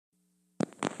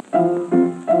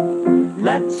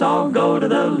Let's all go to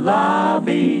the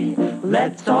lobby.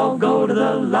 Let's all go to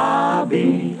the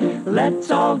lobby.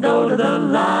 Let's all go to the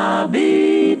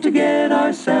lobby to get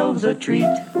ourselves a treat.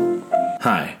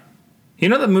 Hi. You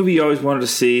know that movie you always wanted to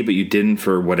see, but you didn't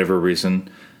for whatever reason?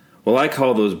 Well, I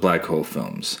call those black hole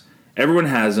films. Everyone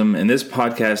has them, and this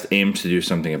podcast aims to do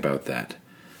something about that.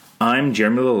 I'm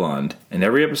Jeremy Lalonde, and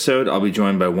every episode I'll be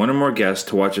joined by one or more guests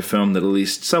to watch a film that at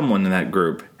least someone in that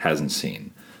group hasn't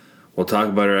seen. We'll talk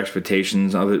about our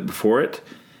expectations of it before it,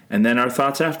 and then our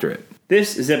thoughts after it.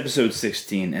 This is episode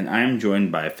 16, and I'm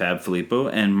joined by Fab Filippo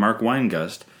and Mark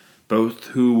Weingust, both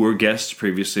who were guests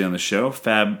previously on the show.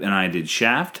 Fab and I did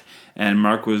Shaft, and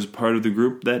Mark was part of the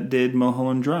group that did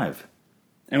Mulholland Drive.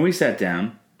 And we sat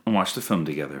down and watched the film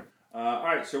together.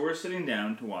 Alright, so we're sitting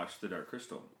down to watch The Dark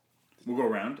Crystal. We'll go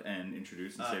around and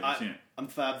introduce and say if you've seen it. I'm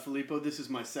Fab Filippo. This is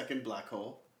my second black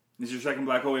hole. This is your second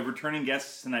black hole. We have returning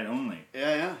guests tonight only.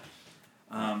 Yeah.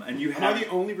 And you Am I the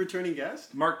only returning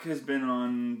guest? Mark has been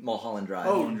on Mulholland Drive. Oh,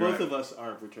 Mulholland both Drive. of us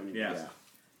are returning guests. Yeah.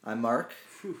 I'm Mark,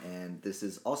 and this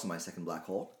is also my second black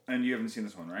hole. And you haven't seen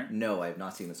this one, right? No, I have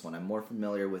not seen this one. I'm more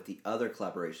familiar with the other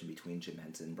collaboration between Jim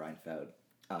Henson and Brian Fowd,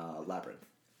 Labyrinth.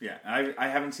 Yeah, I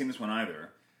haven't seen this one either.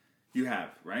 You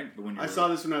have, right? But when you I saw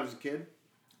this when I was a kid.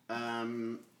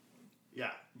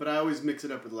 Yeah, but I always mix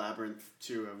it up with Labyrinth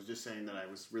too. I was just saying that I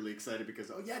was really excited because,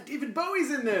 oh yeah, David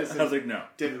Bowie's in this. I was like, no.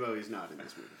 David Bowie's not in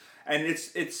this movie. And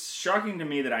it's shocking to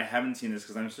me that I haven't seen this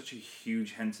because I'm such a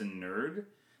huge Henson nerd.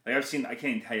 Like I can't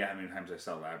even tell you how many times I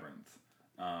saw Labyrinth.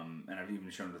 And I've even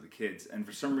shown it to the kids. And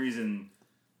for some reason,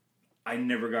 I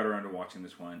never got around to watching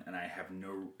this one, and I have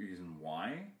no reason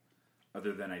why,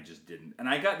 other than I just didn't. And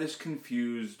I got this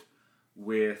confused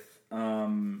with,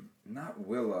 not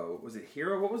Willow. Was it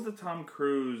Hero? What was the Tom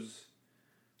Cruise,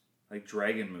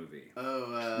 dragon movie?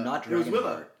 Oh, Not it was Dragonheart.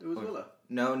 Willow. It was Willow.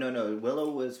 No. Willow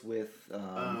was with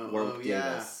Warwick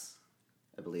Davis,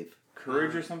 I believe.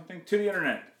 Courage or something? To the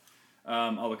internet.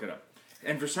 I'll look it up.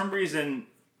 And for some reason,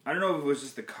 I don't know if it was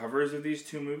just the covers of these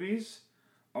two movies,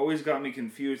 always got me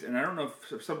confused. And I don't know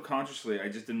if subconsciously I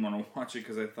just didn't want to watch it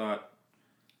because I thought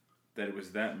that it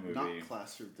was that movie. Not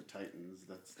Clash of the Titans.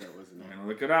 That wasn't I'm it. going to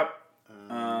look it up.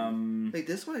 Like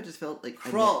this one, I just felt like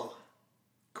Krull.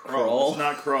 Krull. It's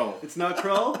not Krull. It's not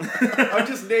Krull? I'm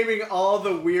just naming all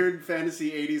the weird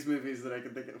fantasy 80s movies that I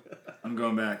can think of. I'm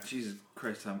going back. Jesus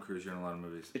Christ, Tom Cruise, you're in a lot of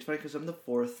movies. It's funny because I'm the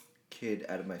fourth kid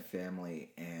out of my family,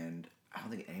 and I don't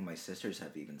think any of my sisters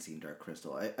have even seen Dark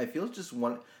Crystal. I feel it's just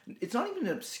one. It's not even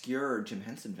an obscure Jim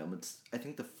Henson film. It's, I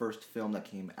think, the first film that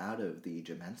came out of the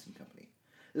Jim Henson Company.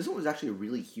 This one was actually a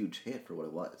really huge hit for what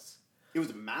it was. It was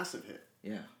a massive hit.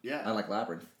 Yeah. Unlike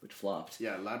Labyrinth, which flopped.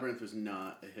 Yeah, Labyrinth was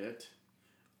not a hit.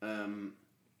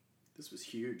 This was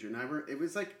huge, and it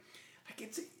was like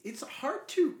it's hard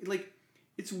to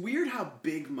It's weird how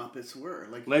big Muppets were.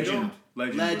 Legend.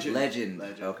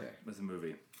 Okay, was the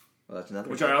movie, well that's another.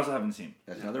 which I also haven't seen.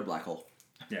 That's another black hole.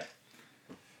 Yeah.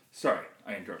 Sorry,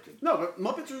 I interrupted. No, but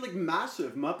Muppets were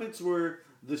massive. Muppets were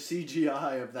the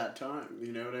CGI of that time.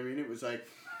 You know what I mean? It was like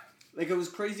it was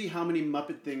crazy how many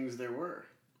Muppet things there were.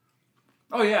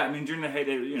 Oh yeah, I mean during the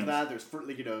heyday, There's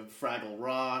Fraggle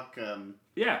Rock.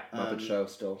 Yeah, Muppet Show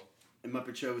still. And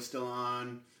Muppet Show was still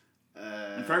on.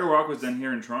 and Fraggle Rock was then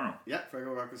here in Toronto. Yeah,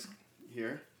 Fraggle Rock was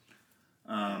here.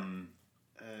 Now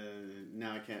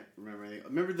I can't remember anything.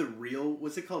 Remember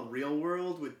was it called Real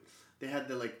World? They had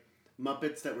the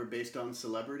Muppets that were based on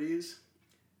celebrities.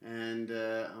 And,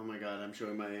 oh my god, I'm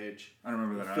showing my age. I don't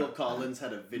remember that. Phil Collins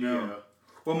had a video. No.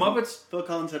 Well, Muppets... Phil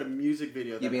Collins had a music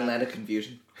video. You mean Land of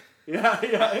Confusion? Yeah.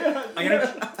 I'm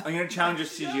gonna challenge your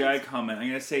CGI comment. I'm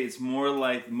gonna say it's more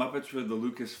like Muppets were the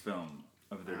Lucasfilm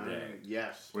of their day.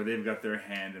 Yes. Where they've got their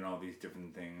hand in all these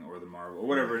different things, or the Marvel, or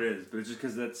whatever it is. But it's just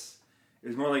because it's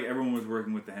more like everyone was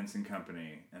working with the Henson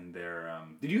Company and their.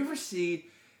 Did you ever see?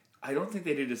 I don't think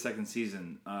they did a second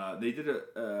season. They did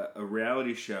a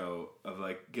reality show of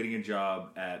getting a job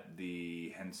at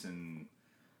the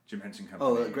Jim Henson Company.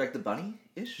 Oh, Greg the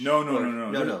Bunny-ish? No.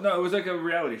 No. It was like a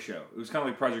reality show. It was kind of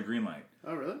like Project Greenlight.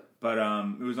 Oh, really? But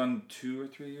it was on 2 or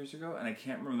 3 years ago, and I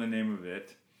can't remember the name of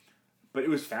it. But it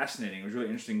was fascinating. It was really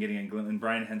interesting getting a glimpse. And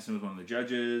Brian Henson was one of the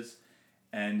judges,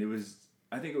 and it was.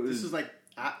 I think it was. This was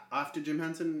after Jim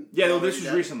Henson. Yeah, no, this was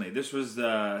recently. This was it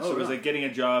was really? like getting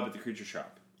a job at the Creature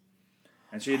Shop,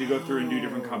 and so you had to go through and do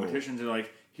different competitions. And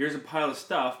here's a pile of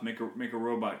stuff. Make a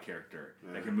robot character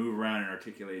that can move around and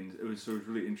articulate. And it was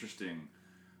really interesting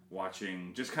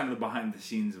watching just kind of the behind the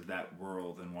scenes of that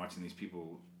world and watching these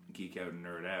people geek out and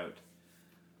nerd out.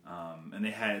 And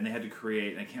they had to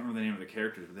create. And I can't remember the name of the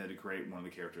characters, but they had to create one of the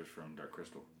characters from Dark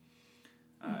Crystal.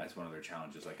 as one of their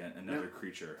challenges, like another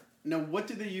creature. Now, what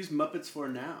do they use Muppets for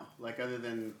now? Like, other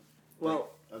than...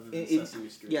 Well, other than Sesame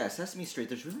Street. Yeah, Sesame Street.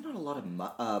 There's really not a lot of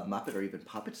Muppet or even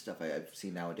puppet stuff I've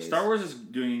seen nowadays. Star Wars is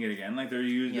doing it again. Like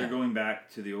they're going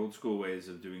back to the old school ways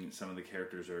of doing it. Some of the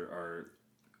characters are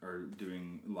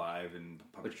doing live and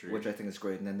puppetry, which I think is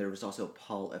great. And then there was also a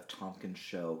Paul F. Tompkins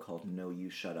show called No You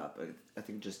Shut Up. I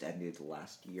think it just ended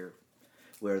last year,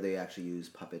 where they actually use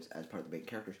puppets as part of the main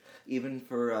characters. Even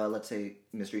for let's say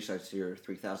Mystery Science Theater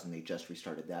 3000, they just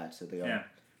restarted that, so they are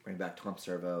bringing back Tom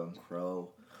Servo and Crow.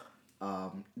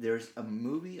 There's a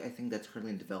movie I think that's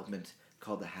currently in development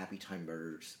called The Happy Time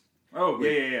Murders. Oh,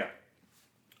 yeah.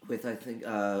 With, I think,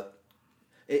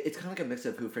 it's kind of like a mix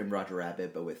of Who Framed Roger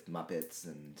Rabbit, but with Muppets,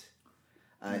 and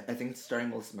I think starring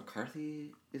Melissa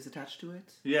McCarthy is attached to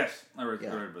it. Yes, I read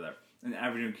about that. And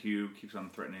Avenue Q keeps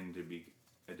on threatening to be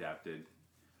adapted.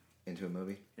 Into a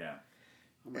movie? Yeah.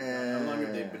 Oh my God. How long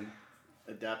have they been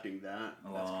adapting that?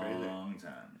 That's crazy. A long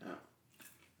time. Yeah.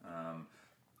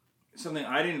 Something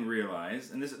I didn't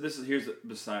realize, and here's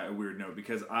beside a weird note,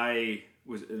 because I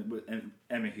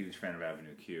am a huge fan of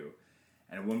Avenue Q,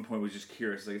 and at one point was just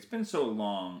curious, like, it's been so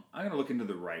long, I'm going to look into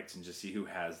the rights and just see who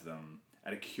has them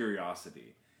out of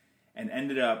curiosity, and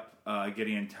ended up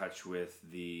getting in touch with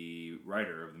the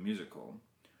writer of the musical,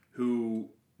 who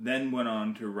then went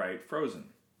on to write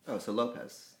Frozen. Oh, so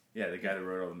Lopez. Yeah, the guy that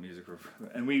wrote all the music for Frozen.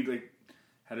 And we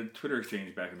had a Twitter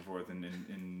exchange back and forth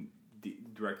in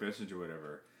direct message or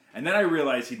whatever. And then I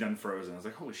realized he'd done Frozen. I was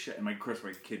like, holy shit. And of course,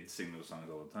 my kids sing those songs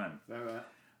all the time. All right.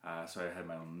 So I had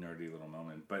my own nerdy little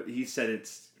moment. But he said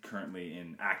it's currently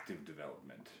in active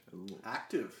development. Ooh.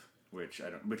 Active? Which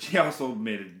he also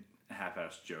made a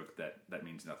half-assed joke that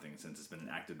means nothing since it's been in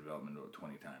active development about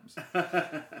 20 times.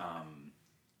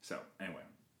 So, anyway.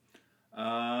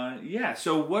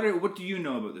 So what do you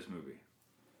know about this movie?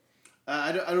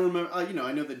 I don't remember.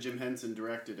 I know that Jim Henson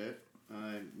directed it.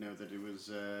 I know that it was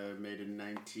made in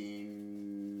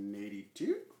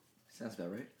 1982. Sounds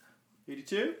about right.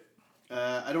 82?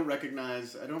 I don't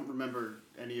remember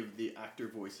any of the actor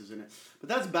voices in it. But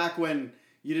that's back when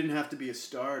you didn't have to be a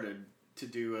star to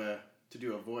do a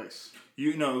voice.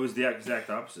 It was the exact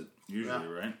opposite, usually,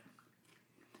 right?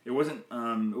 It wasn't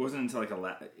until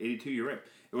 82, you're right.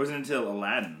 It wasn't until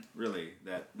Aladdin, really,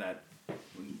 that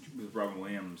with Robin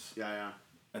Williams. Yeah.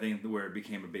 I think where it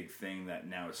became a big thing that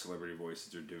now celebrity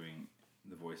voices are doing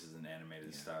the voices in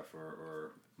animated stuff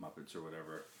or Muppets or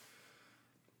whatever.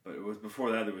 But it was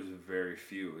before that there was very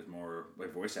few. It was more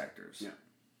like voice actors. Yeah.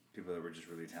 People that were just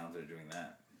really talented at doing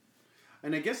that.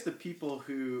 And I guess the people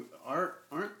who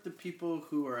aren't the people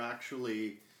who are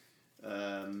actually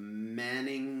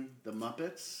manning the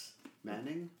Muppets,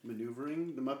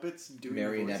 maneuvering the Muppets, doing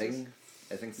marionetting. The voices.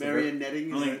 I think so.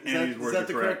 Marionetting, is that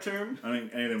the correct term? I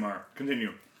think any of them are.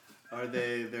 Continue. Are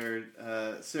they?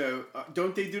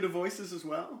 Don't they do the voices as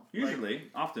well? Usually,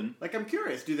 often. Like, I'm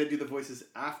curious. Do they do the voices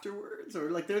afterwards,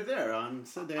 or like they're there on?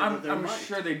 So they I'm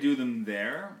sure they do them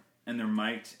there, and they're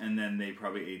mic'd, and then they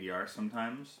probably ADR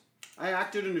sometimes. I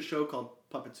acted in a show called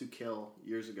Puppets Who Kill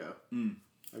years ago. I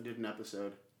did an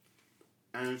episode,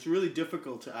 and it's really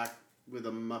difficult to act with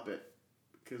a Muppet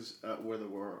because where they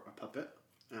were a puppet.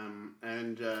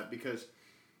 Because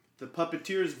the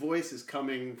puppeteer's voice is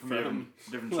coming from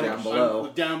different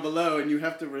down below, and you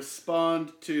have to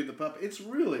respond to the puppet. It's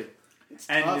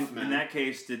tough, man. In that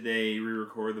case, did they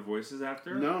re-record the voices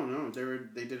after? No,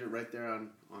 they did it right there on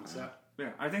set.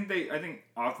 Yeah, I think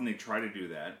often they try to do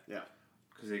that. Yeah,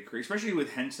 because especially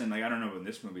with Henson. Like, I don't know in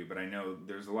this movie, but I know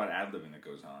there's a lot of ad-libbing that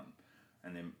goes on,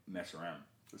 and they mess around.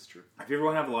 That's true. If you ever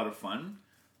want to have a lot of fun.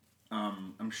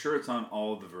 I'm sure it's on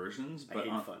all of the versions. But I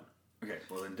hate fun. Okay,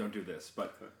 well then don't do this.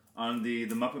 But on the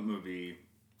Muppet movie,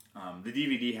 the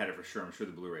DVD had it for sure. I'm sure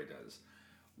the Blu-ray does.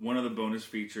 One of the bonus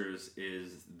features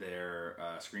is their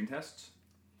screen tests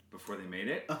before they made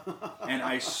it. And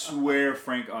I swear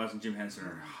Frank Oz and Jim Henson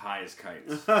are high as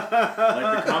kites. Like,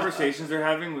 the conversations they're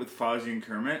having with Fozzie and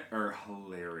Kermit are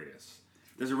hilarious.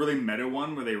 There's a really meta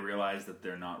one where they realize that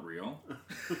they're not real.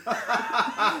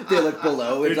 They look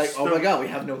below. It's like, oh my god, we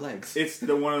have no legs. It's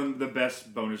one of the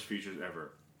best bonus features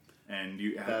ever, and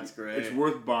that's great. It's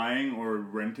worth buying or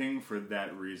renting for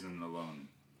that reason alone.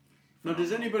 Now,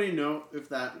 does anybody know if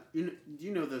that? Do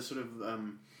you know the sort of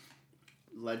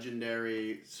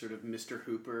legendary sort of Mr.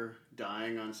 Hooper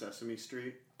dying on Sesame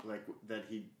Street? Like that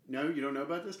he? No, you don't know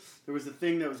about this. There was a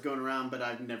thing that was going around, but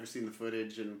I've never seen the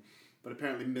footage But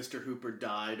apparently Mr. Hooper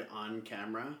died on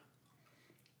camera.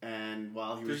 And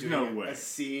while he was doing a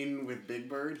scene with Big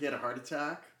Bird, he had a heart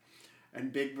attack.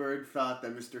 And Big Bird thought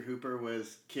that Mr. Hooper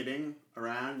was kidding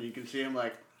around. You can see him,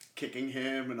 like, kicking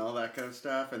him and all that kind of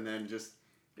stuff. And then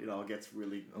it all gets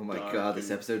really Oh my dark god, this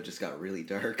and- episode just got really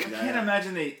dark. I can't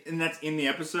imagine and that's in the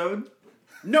episode.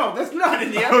 No, that's not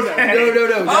in the episode. Okay.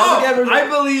 No. Oh, I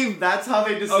believe. That's how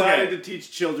they decided Okay. to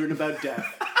teach children about death.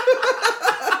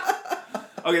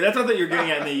 Okay, that's not that you're getting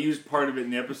at, and they used part of it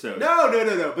in the episode.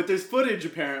 No. But there's footage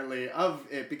apparently of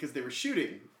it because they were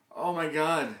shooting. Oh my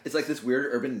god. It's like this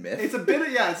weird urban myth. It's a bit of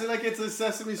it's a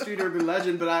Sesame Street urban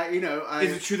legend. But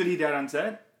Is it true that he died on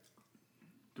set?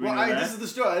 Do we know that? this is the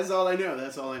story. That's all I know.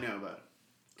 That's all I know about it.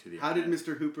 To the How did internet.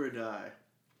 Mr. Hooper die?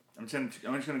 I'm just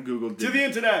gonna Google. To the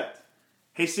internet.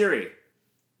 Hey Siri.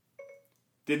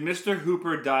 Did Mr.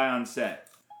 Hooper die on set?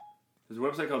 There's a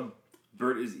website called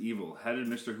Bert is Evil. How did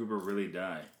Mr. Hooper really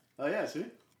die? Oh yeah, see.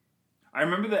 I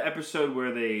remember the episode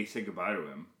where they said goodbye to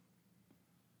him.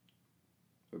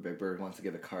 Where Big Bird wants to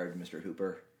give a card to Mr.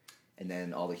 Hooper, and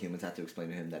then all the humans have to explain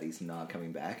to him that he's not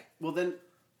coming back. Well then.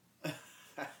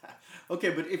 Okay,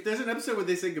 but if there's an episode where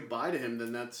they say goodbye to him,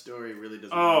 then that story really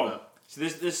doesn't hold Oh, up. so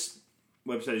this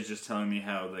website is just telling me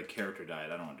how the character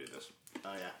died. I don't want to do this.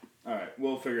 Oh yeah. All right,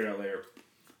 we'll figure it out later.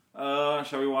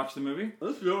 Shall we watch the movie?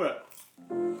 Let's do it.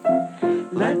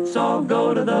 Let's all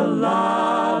go to the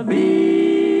lobby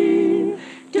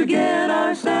to get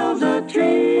ourselves a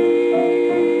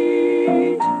treat.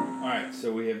 All right,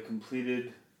 so we have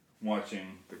completed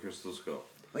watching The Crystal Skull.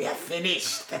 We have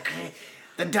finished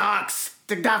the dark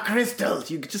crystal.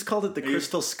 You just called it the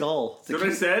crystal skull. Is that what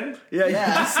I said? Yeah, you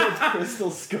Yeah. just said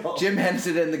crystal skull. Jim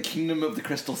Henson and the Kingdom of the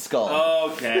Crystal Skull.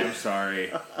 Okay, I'm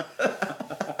sorry.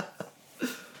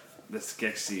 The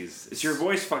Skeksis. It's your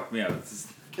voice fucked me up.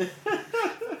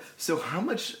 So how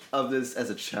much of this as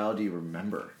a child do you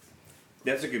remember?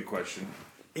 That's a good question.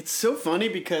 It's so funny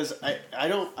because I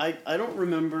don't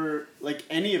remember like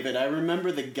any of it. I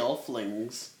remember the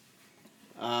Gelflings.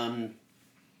 I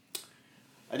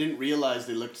didn't realize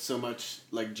they looked so much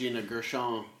like Gina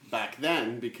Gershon back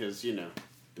then because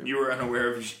you were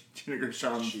unaware of Gina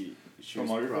Gershon. she was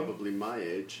filmography? probably my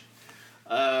age.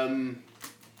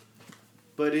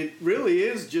 But it really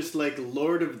is just like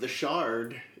Lord of the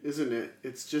Shard, isn't it?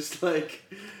 It's just like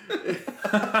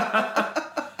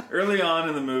Early on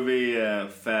in the movie,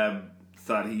 Fab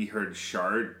thought he heard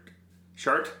Shart,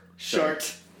 Shart.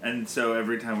 and so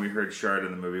every time we heard Shart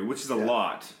in the movie, which is a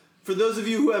lot. For those of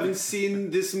you who haven't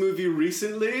seen this movie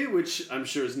recently, which I'm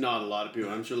sure is not a lot of people,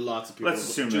 I'm sure lots of people Let's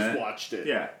assume just that. watched it.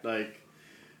 Yeah. Like,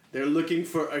 they're looking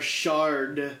for a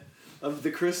shard of the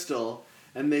crystal,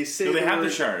 and they say... Do they have the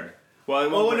word- Shard?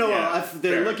 Well, Oh, no, yeah, if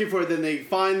they're fair. looking for it, then they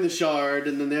find the shard,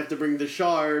 and then they have to bring the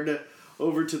shard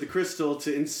over to the crystal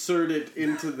to insert it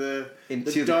into the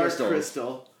Into the dark crystal.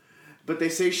 crystal. But they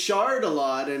say shard a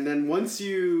lot, and then once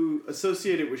you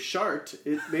associate it with Shart,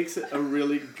 it makes it a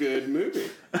really good movie.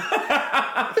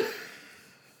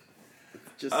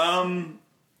 Just I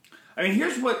mean,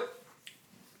 here's what.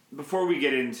 Before we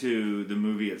get into the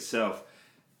movie itself,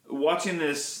 watching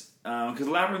this because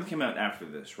Labyrinth came out after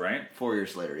this, right? 4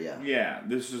 years later, yeah. Yeah,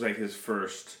 this was like his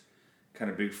first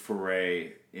kind of big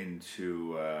foray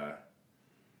into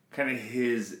kind of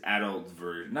his adult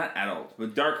version, not adult,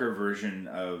 but darker version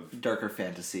of. Darker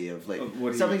fantasy of like Of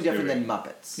what he something was different doing. than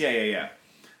Muppets. Yeah.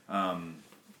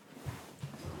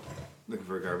 Looking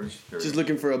for garbage. There we just go.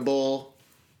 looking for a bowl.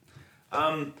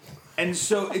 And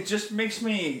so it just makes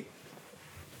me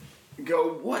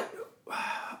go, what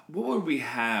would we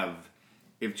have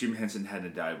if Jim Henson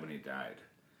hadn't died when he died?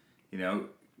 You know,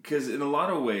 because in a lot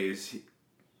of ways,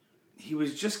 he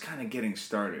was just kind of getting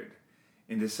started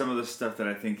into some of the stuff that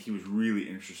I think he was really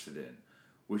interested in,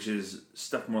 which is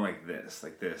stuff more like this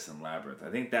and Labyrinth. I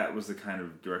think that was the kind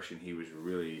of direction he was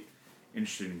really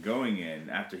interested in going in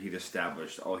after he'd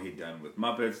established all he'd done with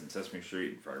Muppets and Sesame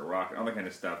Street and Fraggle Rock and all that kind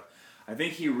of stuff. I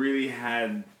think he really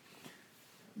had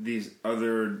these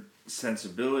other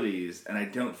sensibilities, and I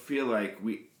don't feel like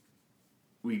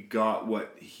we got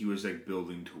what he was like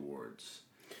building towards.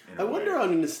 in a I wonder way.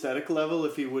 on an aesthetic level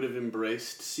if he would have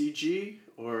embraced CG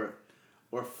or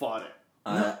fought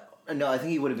it. No, I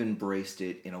think he would have embraced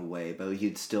it in a way, but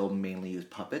he'd still mainly use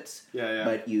puppets. Yeah.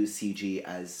 But use CG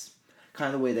as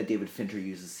kind of the way that David Fincher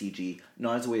uses CG,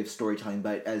 not as a way of storytelling,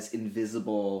 but as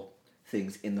invisible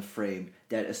things in the frame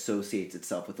that associates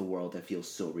itself with a world that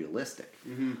feels so realistic.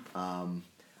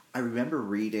 I remember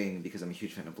reading, because I'm a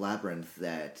huge fan of Labyrinth,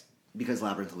 that because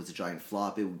Labyrinth was a giant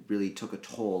flop, it really took a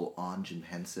toll on Jim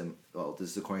Henson. Well, this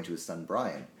is according to his son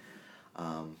Brian.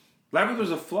 Labyrinth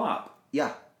was a flop.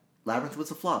 Yeah, Labyrinth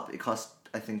was a flop. It cost,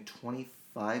 I think,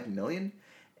 $25 million,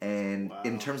 and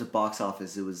in terms of box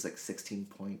office, it was like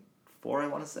 16.4. I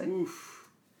want to say. Oof.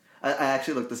 I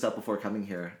actually looked this up before coming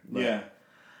here. But, Yeah.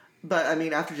 But I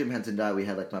mean, after Jim Henson died, we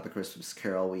had like Muppet Christmas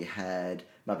Carol. We had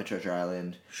Muppet Treasure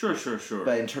Island. Sure.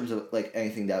 But in terms of like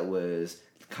anything that was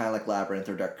kind of like Labyrinth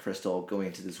or Dark Crystal, going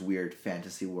into this weird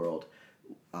fantasy world,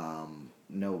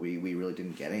 no, we really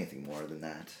didn't get anything more than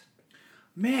that.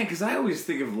 Man, because I always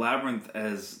think of Labyrinth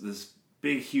as this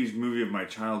big, huge movie of my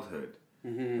childhood.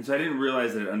 And so I didn't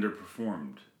realize that it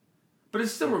underperformed. But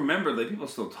it's still remembered, like people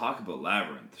still talk about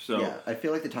Labyrinth. So Yeah, I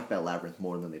feel like they talk about Labyrinth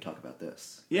more than they talk about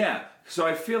this. yeah, so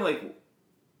I feel like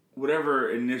whatever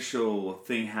initial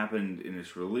thing happened in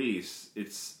its release,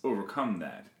 it's overcome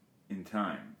that in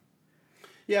time.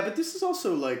 Yeah, but this is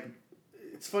also like,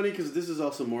 it's funny because this is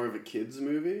also more of a kids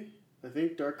movie. I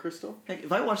think Dark Crystal. Heck,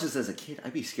 if I watched this as a kid,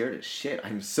 I'd be scared as shit.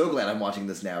 I'm so glad I'm watching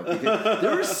this now because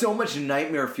there is so much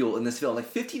nightmare fuel in this film. Like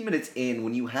 15 minutes in,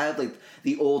 when you have like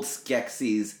the old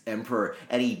Skeksis emperor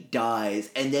and he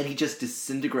dies and then he just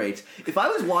disintegrates. If I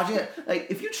was watching it, like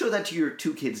if you'd show that to your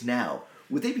 2 kids now,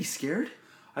 would they be scared?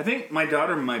 I think my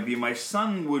daughter might be. My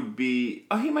son would be.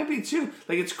 Oh, he might be too.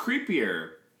 Like it's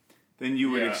creepier than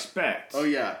you would expect. Oh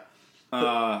yeah.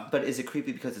 But is it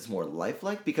creepy because it's more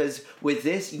lifelike? Because with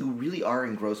this, you really are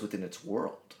engrossed within its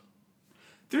world.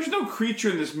 There's no creature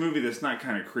in this movie that's not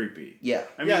kind of creepy. Yeah.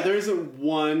 I mean, Yeah, there isn't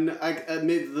one. I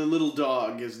admit the little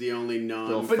dog is the only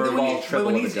non. But then Furball triple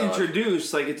when of a he's dog.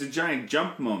 introduced, like it's a giant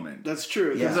jump moment. That's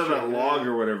true. Yeah. Comes out of that true, log yeah.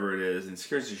 or whatever it is and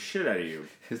scares the shit out of you.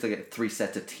 It's like 3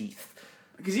 sets of teeth.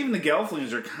 Because even the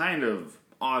Gelflings are kind of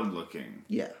odd looking.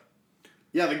 Yeah.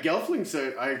 Yeah, the Gelflings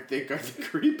I think are the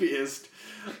creepiest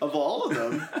of all of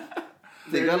them.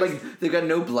 They've got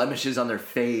no blemishes on their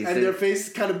face. And their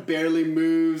face kind of barely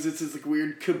moves. It's this like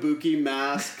weird kabuki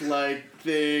mask like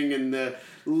thing, and the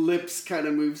lips kind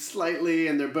of move slightly,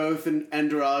 and they're both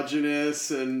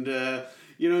androgynous, and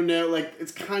you don't know, like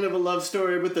it's kind of a love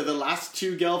story, but they're the last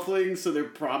 2 Gelflings, so they're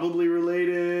probably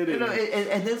related. You know,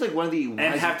 and there's like one of the And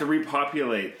have to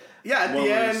repopulate. yeah, at One the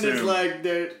would end, it's assume. like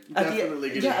they're definitely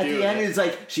going to do at the end, it. it's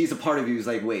like she's a part of you. It's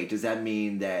like, wait, does that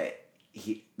mean that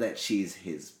she's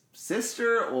his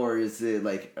sister, or is it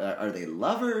like are they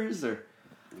lovers, or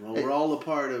Well, we're all a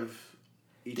part of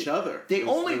each other. they Is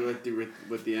only- with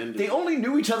the end. they only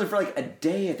knew each other for like a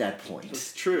day at that point?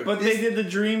 It's true. But they did the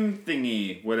dream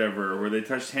thingy, whatever, where they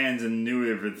touched hands and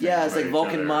knew everything. Yeah, it's about like each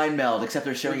Vulcan other. mind meld, except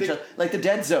they're sharing But each they- other, like the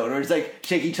Dead Zone, where it's like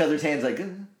shake each other's hands, like.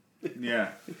 Yeah.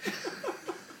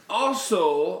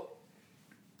 Also,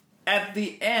 at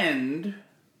the end,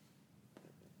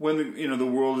 when the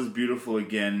world is beautiful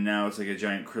again, now it's like a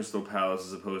giant crystal palace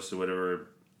as opposed to whatever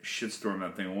shitstorm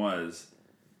that thing was.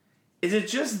 Is it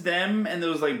just them and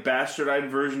those like bastardized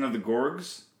version of the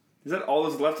Gorgs? Is that all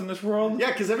that's left in this world?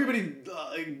 Yeah, because everybody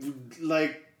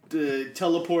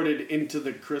teleported into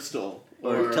the crystal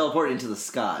Or teleport into the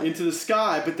sky. into the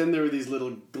sky, but then there were these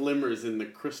little glimmers in the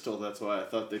crystal. That's why I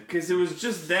thought they. Because it was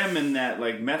just them and that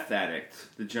like meth addict,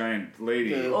 the giant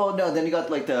lady. The- Oh no! Then you got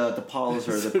like the paws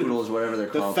or the poodles, whatever they're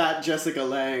The called. fat Jessica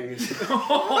Lange.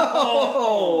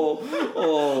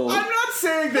 Oh, I'm not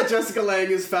saying that Jessica Lange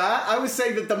is fat. I was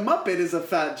saying that the Muppet is a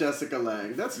fat Jessica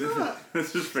Lange. That's not. This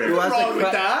is who fair. What's has, wrong to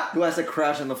with that? who has to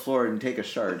crash on the floor and take a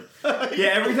shard? Yeah,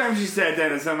 every time she sat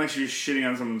down, it sounded like she was shitting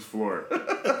on someone's floor.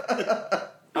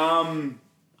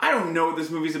 I don't know what this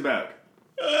movie's about.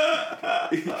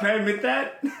 Can I admit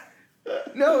that?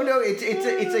 No,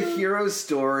 it's a hero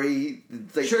story.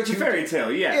 It's like Sure, it's a fairy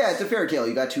tale, yes. Yeah, it's a fairy tale.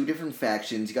 You got 2 different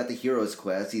factions. You got the hero's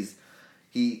quest.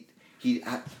 He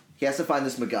has to find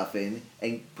this MacGuffin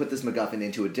and put this MacGuffin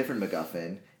into a different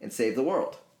MacGuffin and save the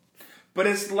world. But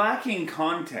it's lacking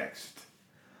context.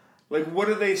 Like, what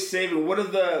are they saving? What are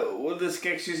the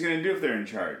Skeksis going to do if they're in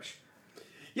charge?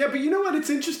 Yeah, but you know what? It's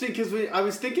interesting because I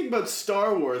was thinking about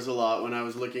Star Wars a lot when I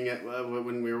was looking at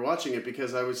when we were watching it,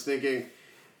 because I was thinking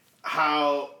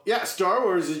how Star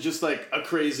Wars is just like a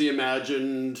crazy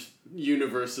imagined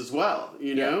universe as well,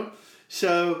 you know?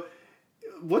 So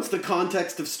what's the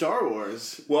context of Star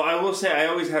Wars? Well, I will say I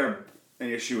always had an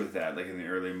issue with that, like in the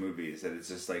early movies, that it's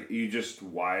just like,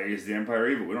 why is the Empire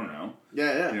evil? We don't know.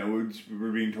 Yeah. You know,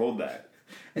 we're being told that.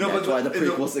 And that's why the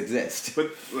prequels exist.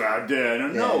 But I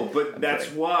don't know. But that's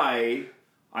right. why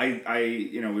I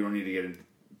we don't need to get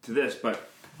into this, but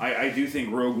I do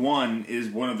think Rogue One is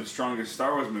one of the strongest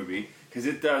Star Wars movie because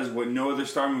it does what no other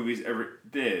Star movies ever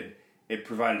did. It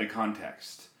provided a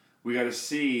context. We got to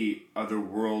see other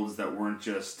worlds that weren't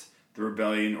just the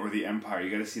rebellion or the Empire. You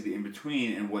got to see the in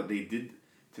between and what they did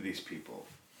to these people.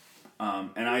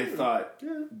 And I thought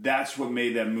that's what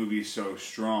made that movie so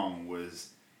strong, was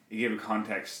it gave a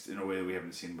context in a way that we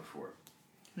haven't seen before.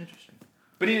 Interesting.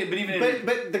 But even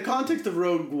But the context of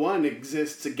Rogue One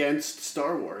exists against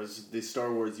Star Wars, the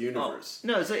Star Wars universe.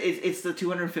 No, it's the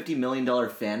 $250 million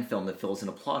fan film that fills in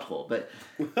a plot hole, but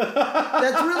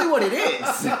that's really what it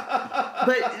is.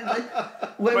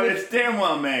 But it's damn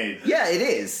well made. Yeah, it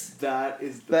is. That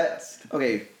is the best.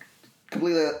 Okay,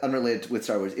 completely unrelated with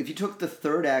Star Wars. If you took the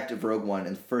third act of Rogue One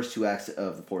and the first two acts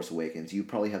of The Force Awakens, you'd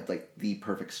probably have like the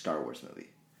perfect Star Wars movie.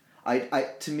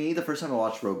 To me, the first time I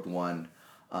watched Rogue One,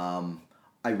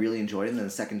 I really enjoyed it, and then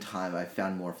the second time I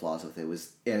found more flaws with it. It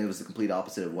was the complete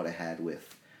opposite of what I had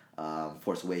with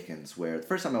Force Awakens, where the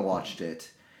first time I watched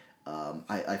it,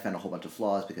 I found a whole bunch of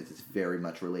flaws because it's very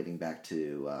much relating back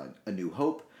to A New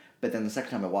Hope. But then the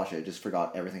second time I watched it, I just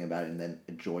forgot everything about it and then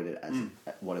enjoyed it as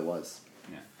what it was.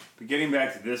 Yeah. But getting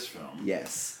back to this film.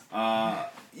 Yes.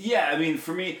 Yeah, I mean,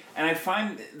 for me, and I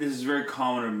find this is very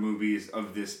common in movies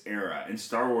of this era, and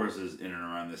Star Wars is in and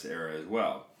around this era as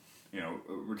well. You know,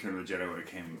 Return of the Jedi would have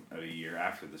came out a year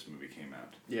after this movie came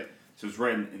out. Yeah. So it's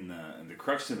right in the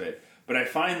crux of it. But I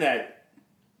find that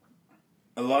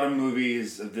a lot of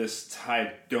movies of this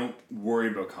type don't worry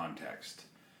about context.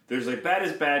 There's like bad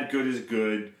is bad, good is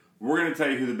good. We're going to tell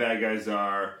you who the bad guys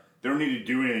are. They don't need to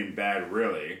do anything bad,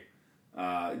 really.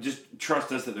 Just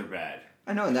trust us that they're bad.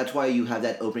 I know, and that's why you have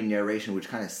that opening narration, which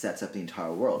kind of sets up the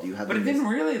entire world. But it didn't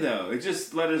really, though. It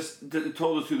just it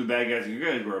told us who the bad guys and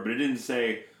good guys were, but it didn't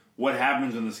say what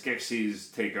happens when the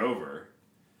Skeksis take over.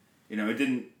 You know, it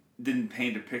didn't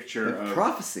paint a picture of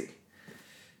prophecy.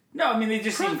 No, I mean they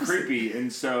just seem creepy,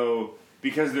 and so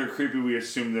because they're creepy, we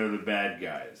assume they're the bad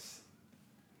guys.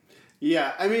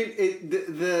 Yeah, I mean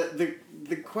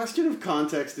the question of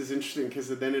context is interesting because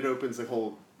then it opens a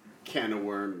whole can of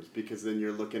worms, because then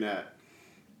you're looking at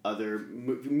other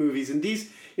movies, and these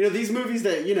movies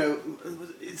that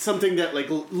it's something that like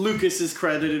Lucas is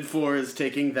credited for is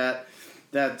taking that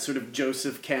sort of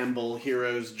Joseph Campbell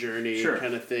hero's journey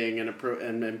kind of thing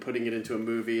and putting it into a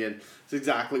movie, and it's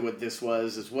exactly what this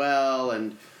was as well.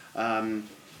 And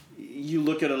you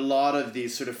look at a lot of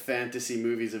these sort of fantasy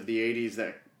movies of the 80s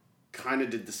that kind of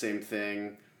did the same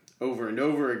thing over and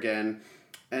over again,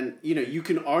 and you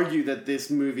can argue that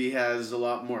this movie has a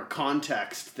lot more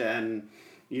context than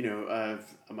a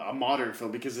modern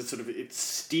film, because it's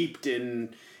steeped in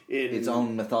its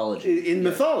own mythology.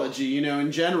 Mythology,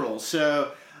 in general.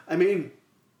 So, I mean,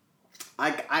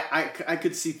 I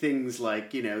could see things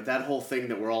like, that whole thing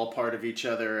that we're all part of each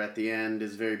other at the end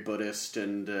is very Buddhist,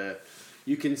 and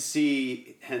you can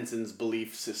see Henson's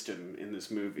belief system in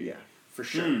this movie. Yeah. For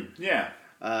sure. Yeah.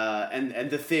 And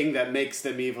the thing that makes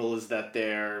them evil is that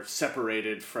they're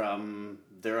separated from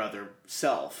their other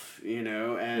self, and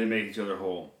they make each other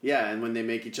whole. Yeah, and when they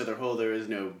make each other whole, there is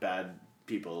no bad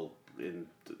people in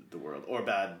the world, or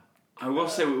bad. I will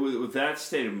say, with that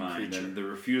state of mind, and the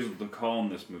refusal to call him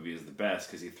this movie is the best,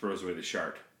 because he throws away the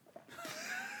shark.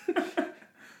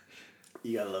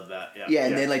 You gotta love that. Yeah. Yeah,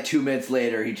 and then like 2 minutes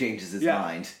later, he changes his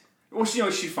mind. Well, she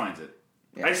finds it.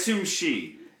 Yeah. I assume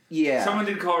she. Yeah. Someone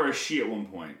did call her a she at one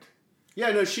point.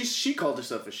 Yeah, no, she called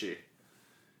herself a she,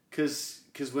 because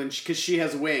she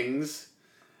has wings.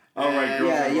 Oh, right, girl.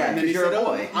 Yeah, and then you're a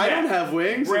boy. I don't have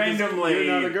wings. Randomly.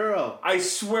 You're not a girl. I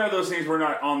swear those things were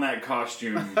not on that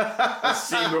costume. A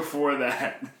scene before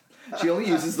that. She only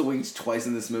uses the wings twice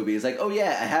in this movie. It's like, oh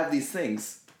yeah, I have these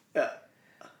things. Yeah.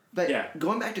 But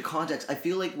going back to context, I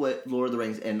feel like what Lord of the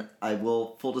Rings, and I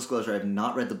will, full disclosure, I have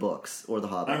not read the books or The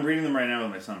Hobbit. I'm reading them right now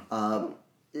with my son.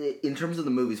 In terms of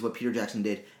the movies, what Peter Jackson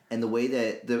did, and the way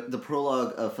that the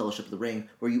prologue of Fellowship of the Ring,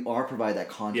 where you are provided that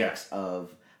context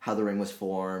of how the ring was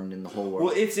formed and the whole world.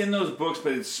 Well, it's in those books,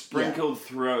 but it's sprinkled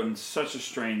throughout in such a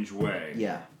strange way.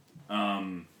 Yeah.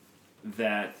 I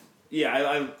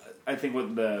think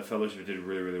what the Fellowship did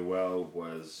really, really well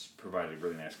was provided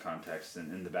really nice context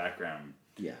in the background.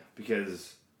 Yeah.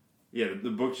 Because, the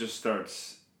book just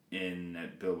starts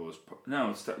at Bilbo's...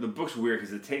 No, the book's weird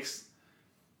because it takes...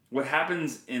 What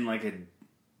happens in like a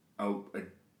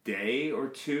day or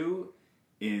two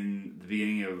in the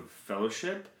beginning of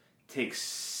Fellowship takes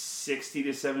 60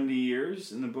 to 70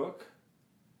 years in the book.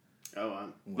 Oh, wow.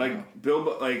 Like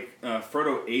Bilbo,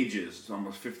 Frodo ages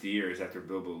almost 50 years after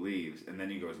Bilbo leaves, and then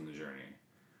he goes on the journey.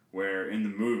 Where in the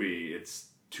movie it's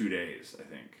 2 days, I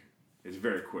think. It's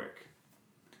very quick.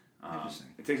 Interesting.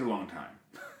 It takes a long time.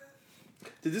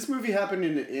 Did this movie happen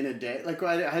in a day? Like,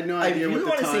 I had no idea what the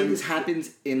time... I really want to say this happens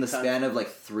in the span of,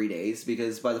 3 days,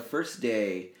 because by the first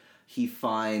day, he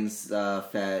finds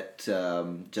fat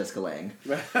Jessica Lange.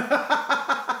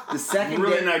 The second I'm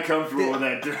really day, not comfortable with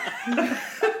that.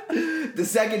 The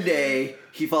second day,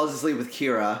 he falls asleep with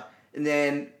Kira, and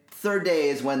then third day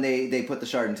is when they put the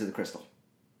shard into the crystal.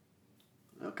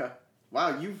 Okay.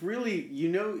 Wow, you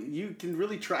can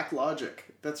really track logic.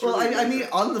 That's Well, really I mean,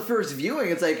 on the first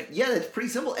viewing, it's like, yeah, it's pretty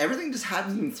simple. Everything just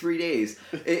happens in 3 days.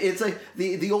 It's like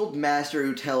the old master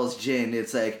who tells Jin,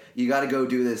 it's like, you got to go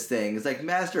do this thing. It's like,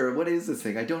 master, what is this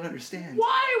thing? I don't understand.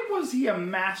 Why was he a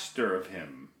master of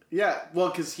him? Yeah, well,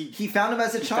 because He found him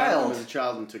as a found child. him as a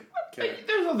child and took care.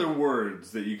 There's other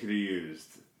words that you could have used.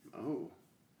 Oh.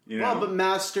 You know? Well, but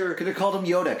master. Could have called him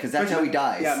Yoda, because that's how he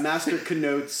dies. Yeah, master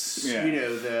connotes, Yeah.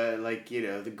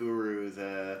 the guru,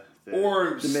 the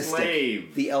or The mystic.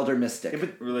 slave. The elder mystic. Yeah,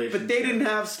 but they relationship. didn't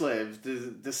have slaves.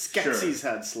 The Skeksis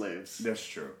had slaves. That's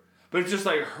true. But it's just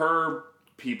like her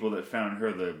people that found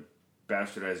her, the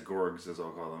bastardized Gorgs, as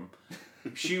I'll call them.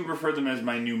 She referred them as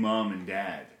my new mom and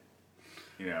dad.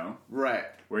 You know? Right.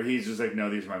 Where he's just like,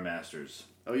 no, these are my masters.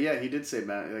 Oh yeah, he did say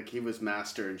like he was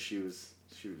master and she was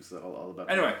all about.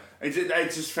 Anyway, I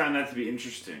just found that to be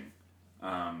interesting.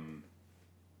 And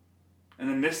the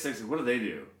mystics, what do they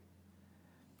do?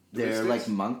 They're Mystics? like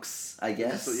monks, I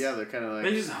guess. So, yeah, they're kind of like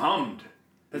They just hummed.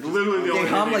 That's literally the They only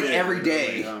hum thing like did. every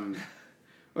day. um,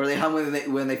 Or they hum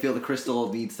when they feel the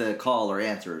crystal needs to call or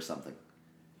answer or something.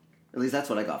 At least that's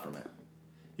what I got from it.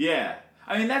 Yeah.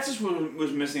 I mean, that's just what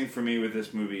was missing for me with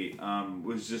this movie,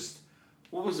 was just,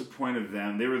 what was the point of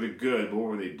them? They were the good, but what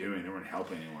were they doing? They weren't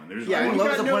helping anyone. They're just yeah, like, you what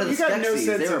got, was the point of the you got no Skeksis?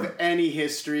 sense They of were- any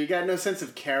history. You got no sense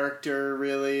of character,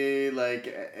 really. Like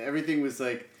everything was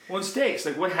like. well, it stakes.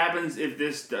 Like, what happens if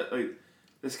this, like,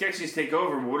 the Skeksis take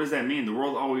over? What does that mean? The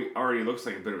world already looks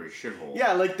like a bit of a shithole.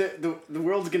 Yeah, like the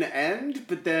world's gonna end,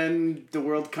 but then the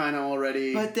world kind of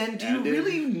already. But then, do ended. you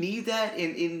really need that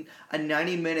in a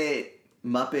 90-minute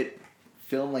Muppet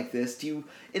film like this? Do you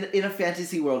in a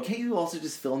fantasy world? Can't you also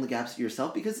just fill in the gaps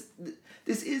yourself? Because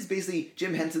this is basically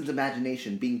Jim Henson's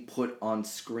imagination being put on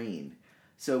screen.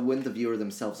 So wouldn't the viewer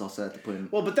themselves also have to put in?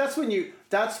 Well, but that's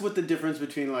what the difference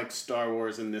between like Star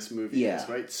Wars and this movie Yeah. is,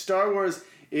 right? Star Wars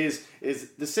is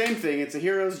the same thing. It's a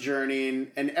hero's journey,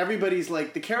 and everybody's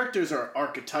like the characters are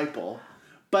archetypal,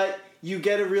 but you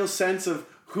get a real sense of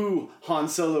who Han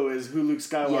Solo is, who Luke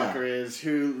Skywalker is,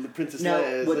 who Princess Now,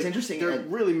 Leia is. what's Like, interesting, they're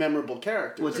and- really memorable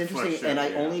characters. What's They're interesting, fleshed and out, I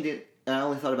yeah.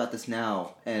 only thought about this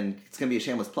now, and it's going to be a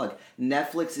shameless plug.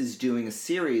 Netflix is doing a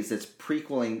series that's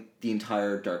prequeling the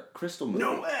entire Dark Crystal movie.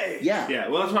 No way! Yeah. Yeah,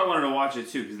 well, that's why I wanted to watch it,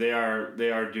 too, because they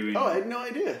are doing... Oh, I had no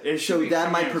idea. It should So be that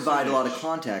coming might out provide a lot of soonish.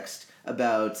 context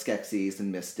about Skeksis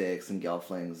and Mystics and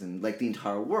Gelflings and like the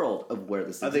entire world of where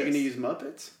this Are they going to exists. use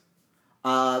Muppets?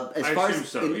 As I far assume as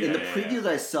so, in yeah, the yeah, preview yeah.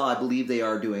 that I saw, I believe they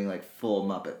are doing like full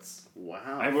Muppets. Wow!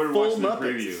 I would've Full watched the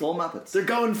Muppets. preview. Full Muppets. They're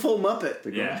going full Muppet.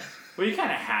 They're Yeah. Well, you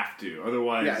kind of have to,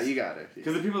 otherwise... Yeah, you got it.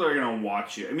 Because the people that are going to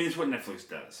watch it, I mean, it's what Netflix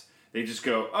does. They just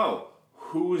go, oh,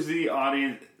 who's the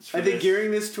audience for Are they this?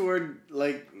 gearing this toward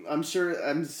like? I'm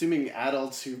assuming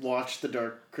adults who watch the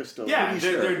Dark Crystal. Yeah, Pretty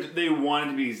sure. they want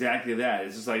it to be exactly that.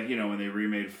 It's just like, you know, when they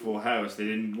remade Full House, they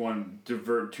didn't want to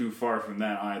divert too far from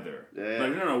that either. Yeah.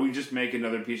 Like, no, we just make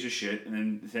another piece of shit and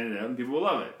then send it out and people will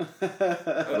love it.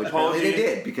 Which apparently they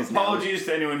did, because now- apologies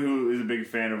to anyone who is a big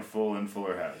fan of Full and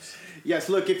Fuller House. Yes,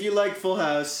 look, if you like Full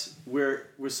House, we're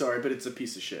sorry, but it's a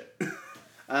piece of shit.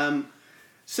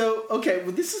 So okay,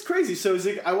 well this is crazy. So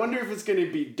I wonder if it's going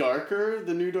to be darker,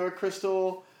 the new Dark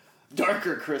Crystal,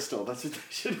 Darker Crystal. That's what they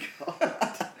should call it.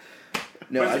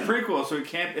 No, But it's I, a prequel, so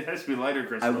it has to be lighter,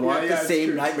 Crystal. I want Yeah, the it's same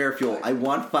true. nightmare fuel. I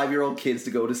want 5-year-old kids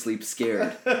to go to sleep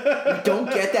scared. You don't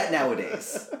get that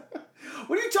nowadays.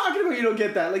 What are you talking about? You don't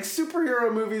get that. Like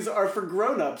superhero movies are for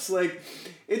grown-ups. Like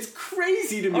it's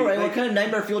crazy to me. All right, like, what kind of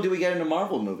nightmare fuel do we get in a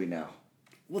Marvel movie now?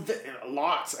 Well,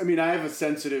 lots. I mean, I have a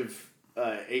sensitive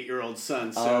 8-year-old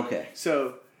son. So, Oh, okay.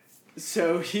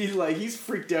 So he's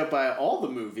freaked out by all the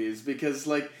movies because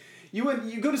like you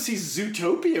go to see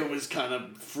Zootopia was kind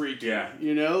of freaky. Yeah.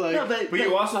 You know, like No, but But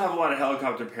you also have a lot of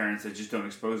helicopter parents that just don't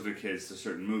expose their kids to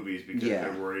certain movies because Yeah.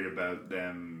 they're worried about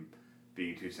them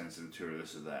being too sensitive to or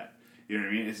this or that. You know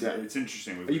what I mean? It's Yeah. it's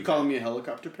interesting. Are you calling me a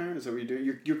helicopter parent? Is that what you're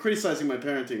doing? You're criticizing my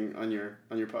parenting on your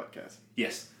podcast.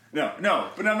 Yes. No,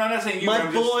 but I'm not saying you. My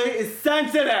I'm just- boy is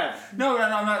sensitive. No,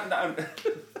 I'm not.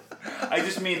 I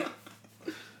just mean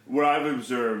what I've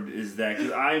observed is that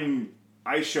because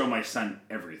I show my son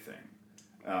everything,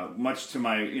 much to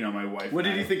my my wife. What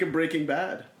and did I. he think of Breaking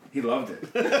Bad? He loved it.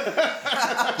 You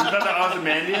thought the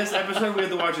Ozymandias episode? We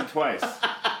had to watch it twice.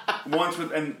 Once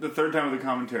and the third time with the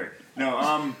commentary.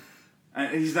 No,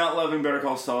 and he's not loving Better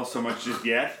Call Saul so much just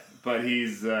yet, but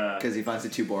he's Because he finds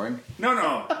it too boring.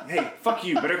 no. Hey, fuck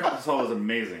you. Better Call Saul is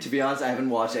amazing. To be honest, I haven't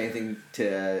watched I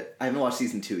haven't watched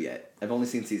season 2 yet. I've only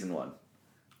seen season 1.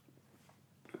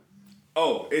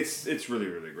 Oh, it's really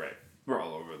really great. We're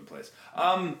all over the place.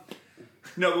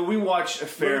 No, but we watched a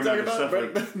fair What are we amount of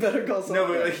talking stuff. about? Better Call Saul. No,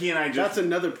 but Yeah. he and I just... That's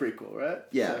another prequel, right?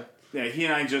 Yeah. So- Yeah, he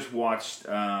and I just watched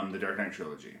the Dark Knight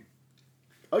trilogy.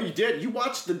 Oh, you did? You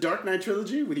watched the Dark Knight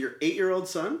trilogy with your 8-year-old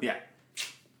son? Yeah.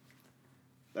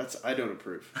 I don't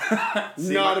approve.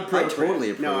 See, Not my- appropriate. I totally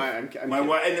approve. No, I'm My kidding.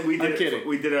 wife, and we I'm did kidding.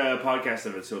 we did a podcast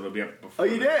of it, so it'll be up before. Oh,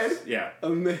 you this. did? Yeah.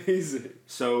 Amazing.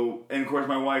 So, and of course,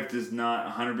 my wife does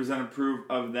not 100% approve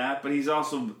of that, but he's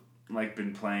also like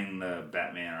been playing the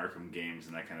Batman Arkham games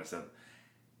and that kind of stuff.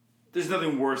 There's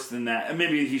nothing worse than that, and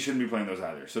maybe he shouldn't be playing those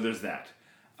either. So there's that.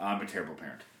 I'm a terrible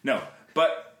parent. No,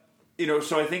 but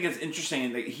so I think it's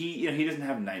interesting that he doesn't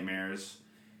have nightmares.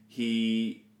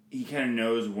 He kind of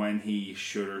knows when he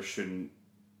should or shouldn't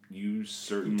use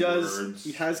certain words.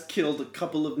 He has killed a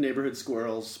couple of neighborhood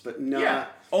squirrels, but not... Yeah,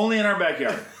 only in our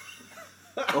backyard.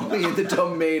 Only in the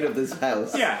domain of this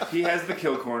house. Yeah, he has the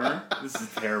kill corner. This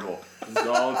is terrible. This is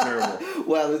all terrible.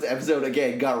 Wow, this episode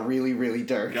again got really, really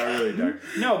dark. Got really dark.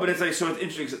 No, but it's like, so it's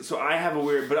interesting. So I have a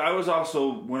weird, but I was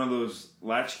also one of those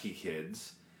latchkey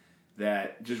kids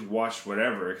that just watched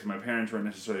whatever because my parents weren't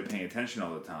necessarily paying attention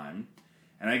all the time.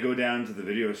 And I go down to the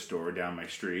video store down my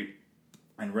street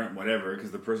and rent whatever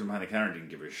because the person behind the counter didn't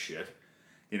give a shit.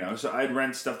 So I'd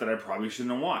rent stuff that I probably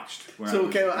shouldn't have watched. So,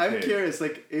 okay, I'm curious,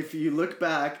 like, if you look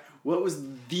back, what was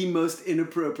the most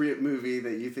inappropriate movie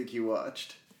that you think you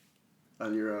watched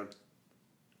on your own?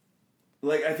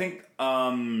 Like, I think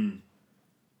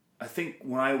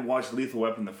when I watched Lethal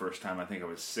Weapon the first time, I think I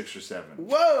was 6 or 7.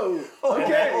 Whoa! Okay,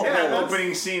 And yeah, that that's...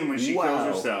 opening scene when she Wow.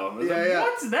 kills herself. I was Yeah, like, yeah.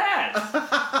 what's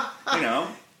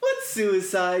that? What's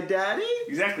suicide, Daddy?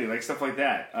 Exactly, like stuff like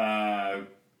that.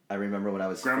 I remember when I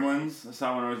was... Gremlins, I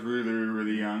saw when I was really,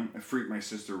 really young. It freaked my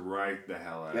sister right the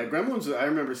hell out. Yeah, Gremlins, I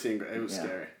remember seeing it. It was Yeah.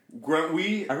 scary.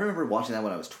 I remember watching that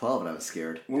when I was 12 and I was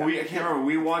scared. I can't remember.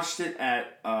 We watched it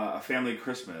at a family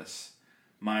Christmas.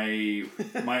 My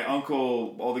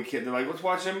uncle, all the kids, they're like, let's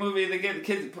watch a movie. They get the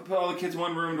kids, put all the kids in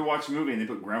one room to watch a movie, and they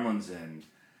put Gremlins in,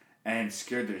 and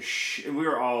scared the shit. We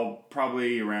were all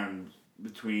probably around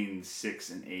between 6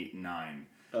 and 8 and 9.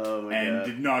 Oh my and God.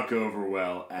 did not go over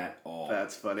well at all.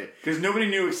 That's funny. Because nobody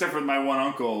knew except for my one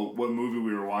uncle what movie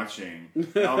we were watching.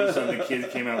 And all of a sudden the kids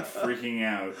came out freaking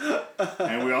out.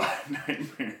 And we all had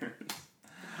nightmares.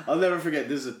 I'll never forget,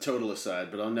 this is a total aside,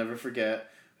 but I'll never forget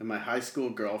when my high school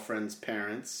girlfriend's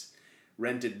parents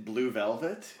rented Blue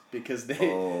Velvet because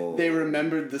they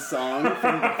remembered the song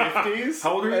from the 50s.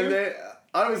 How old were you?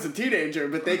 I was a teenager,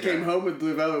 but they came home with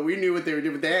Blue Velvet. We knew what they were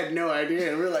doing, but they had no idea.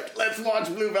 And we were like, let's watch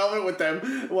Blue Velvet with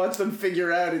them. Watch them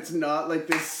figure out it's not like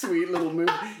this sweet little movie.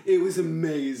 It was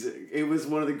amazing. It was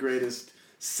one of the greatest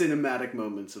cinematic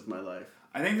moments of my life.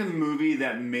 I think the movie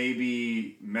that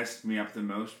maybe messed me up the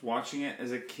most watching it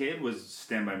as a kid was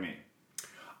Stand By Me.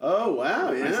 Oh,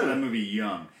 wow, I saw that yeah. movie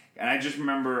young. And I just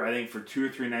remember, I think for 2 or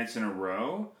 3 nights in a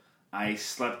row, I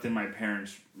slept in my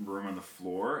parents' room on the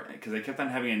floor because I kept on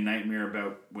having a nightmare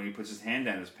about when he puts his hand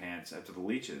down his pants after the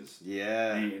leeches.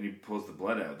 Yeah. And he pulls the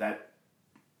blood out. That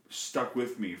stuck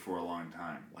with me for a long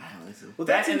time. Wow, this is... Well,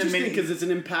 that's That and the interesting mini- because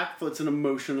it's an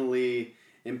emotionally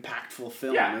impactful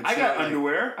film. Yeah, It's I got not like-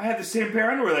 underwear. I had the same pair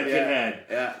of underwear that kid had.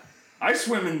 Yeah. I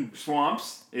swim in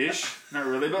swamps-ish. Not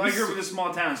really, but I grew up in a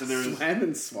small town, so there was... Swam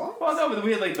in swamp? Well, no, but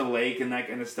we had like the lake and that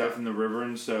kind of stuff and the river,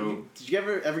 and so... Did you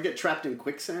ever get trapped in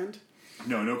quicksand?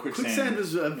 No quicksand. Quicksand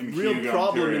was a in real Cayuga,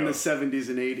 problem in Ontario. the 70s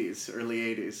and 80s, early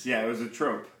 80s. Yeah, it was a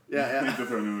trope. Yeah. To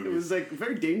throw in the It movies. was like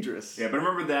very dangerous. Yeah, but I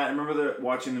remember that. I remember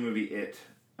watching the movie It.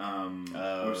 I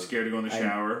was scared to go in the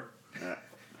shower. The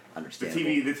Understandable.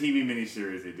 TV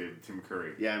miniseries they did, Tim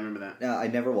Curry. Yeah, I remember that. Now, I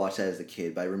never watched that as a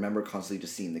kid, but I remember constantly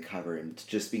just seeing the cover and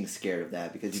just being scared of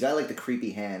that because you got like the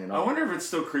creepy hand and all. I wonder if it's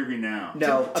still creepy now.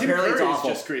 No, Tim apparently it's Curry's awful.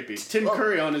 just creepy. Tim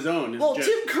Curry on his own is Well, just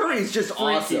Tim Curry's just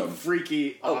awesome.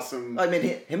 freaky, awesome. I mean,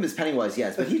 him as Pennywise,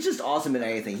 yes, but he's just awesome in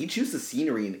anything. He chews the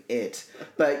scenery in it,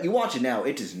 but you watch it now,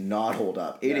 it does not hold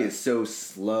up. It is so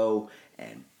slow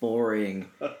and boring.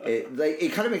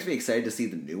 It kind of makes me excited to see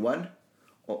the new one,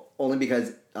 only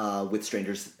because with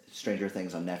Stranger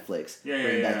Things on Netflix,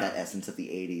 bringing back that essence of the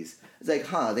 80s. It's like,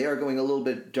 they are going a little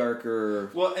bit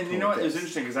darker. Well, and you know what? It was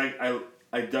focus. interesting because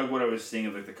I dug what I was seeing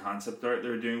of like the concept art they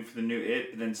were doing for the new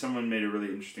It, but then someone made a really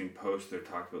interesting post that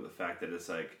talked about the fact that it's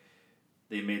like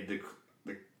they made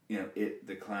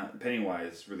the clown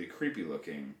Pennywise really creepy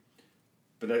looking,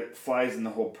 but that flies in the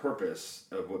whole purpose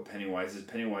of what Pennywise is.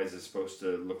 Pennywise is supposed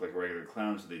to look like a regular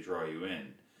clown, so they draw you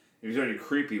in. If he's already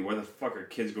creepy, why the fuck are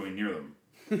kids going near them?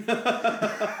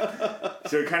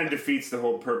 So it kind of defeats the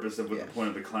whole purpose of what the point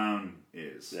of the clown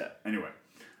is. Yeah. Anyway,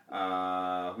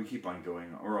 we keep on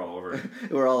going. We're all over.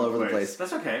 We're all over the place.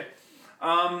 That's okay.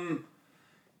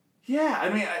 Yeah, I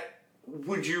mean,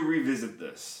 would you revisit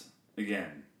this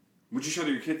again? Would you show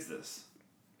your kids this?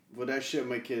 Would I show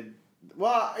my kid?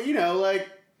 Well, like,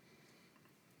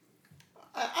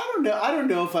 I don't know. I don't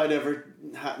know if I'd ever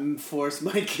force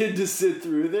my kid to sit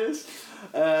through this.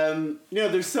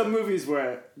 There's some movies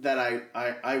that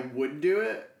I would do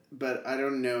it, but I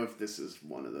don't know if this is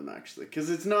one of them actually, because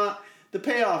it's not, the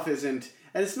payoff isn't,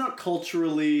 and it's not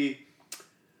culturally.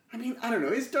 I mean, I don't know.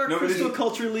 Is Dark Crystal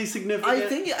culturally significant?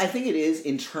 I think it is,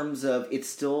 in terms of it's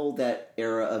still that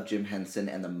era of Jim Henson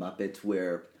and the Muppets,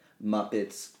 where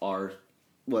Muppets are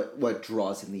what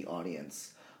draws in the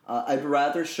audience. I'd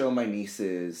rather show my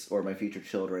nieces or my future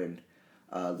children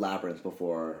Labyrinth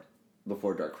before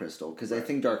Dark Crystal, because I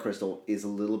think Dark Crystal is a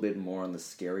little bit more on the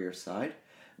scarier side,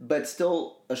 but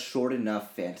still a short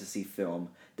enough fantasy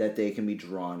film that they can be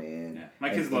drawn in. Yeah. My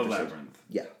kids love Labyrinth.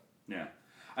 Yeah. Yeah.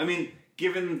 I mean,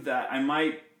 given that, I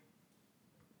might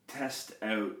test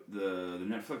out the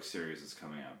Netflix series that's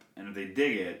coming up, and if they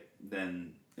dig it,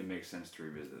 then it makes sense to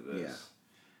revisit this. Yeah.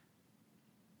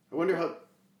 I wonder how.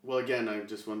 Well, again, I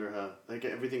just wonder how, like,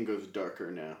 everything goes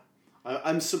darker now.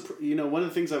 I'm one of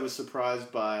the things I was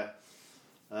surprised by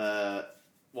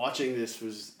watching this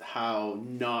was how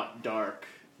not dark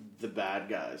the bad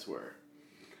guys were.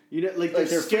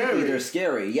 They're scary. They're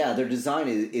scary. Yeah, their design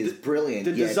is brilliant.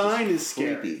 The design is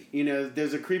creepy. Scary.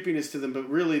 There's a creepiness to them, but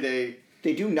really they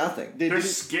do nothing. They're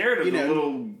scared of the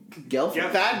little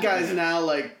Gelfling. Bad guys now,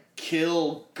 like,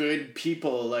 kill good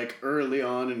people, like, early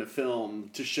on in the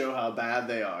film to show how bad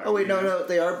they are. Oh wait, no,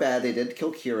 they are bad. They did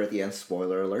kill Kira at the end.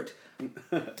 Spoiler alert.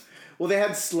 Well, they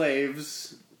had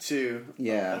slaves too.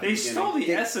 Yeah, they stole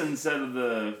the essence out of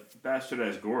the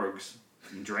bastardized Gorgs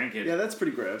and drank it. Yeah, that's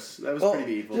pretty gross. That was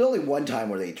pretty evil. There's only one time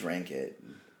where they drank it.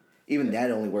 Even that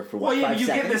only worked for 5 seconds. You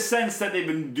get the sense that they've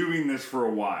been doing this for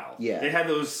a while. Yeah, they had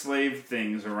those slave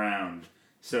things around.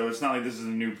 So it's not like this is a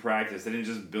new practice. They didn't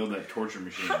just build that torture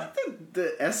machine. How did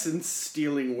the essence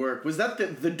stealing work? Was that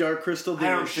the Dark Crystal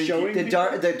they were showing?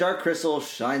 The dark crystal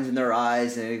shines in their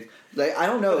eyes, and I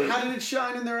don't know. But how did it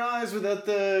shine in their eyes without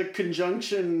the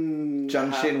conjunction?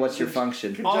 What's your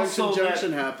function?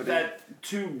 Junction happening. That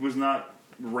tube was not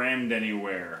rammed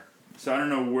anywhere, so I don't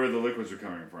know where the liquids are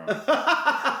coming from.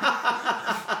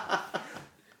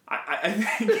 I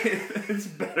think it's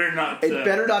better not to... It's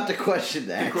better not to question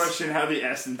that. To question how the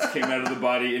essence came out of the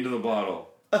body into the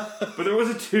bottle. But there was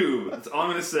a tube, that's all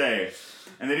I'm going to say.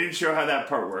 And they didn't show how that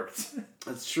part worked.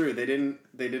 That's true. They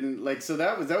didn't like, so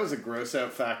that was a gross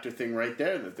out factor thing right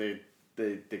there that they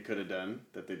could have done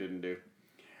that they didn't do.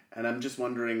 And I'm just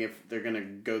wondering if they're going to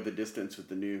go the distance with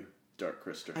the new Dark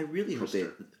Crystal. I really hope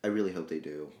they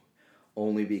do.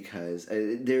 Only because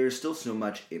there's still so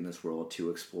much in this world to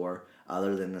explore,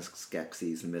 other than the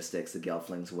Skeksis, the Mystics, the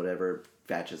Gelflings, whatever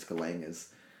Fat Jessica Lange is.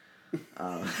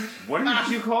 What did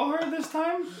you call her this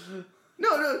time?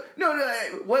 No.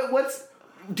 What's?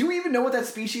 Do we even know what that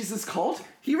species is called?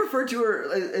 He referred to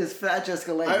her as Fat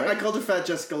Jessica Lange. I called her Fat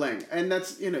Jessica Lange, and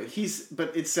that's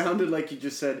but it sounded like you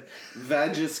just said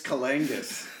Vagus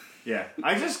Calangus. Yeah,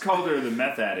 I just called her the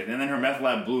meth addict, and then her meth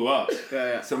lab blew up.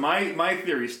 Yeah. So my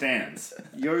theory stands.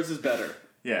 Yours is better.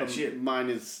 Yeah,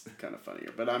 mine is kind of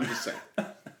funnier, but I'm just saying.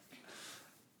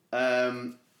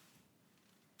 I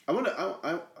want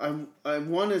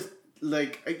to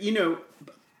like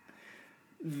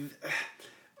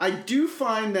I do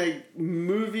find that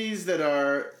movies that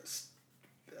are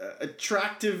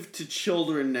attractive to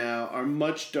children now are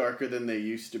much darker than they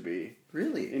used to be.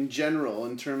 Really? In general,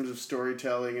 in terms of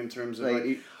storytelling, in terms of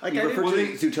you referred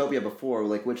to Zootopia before.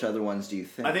 Like, which other ones do you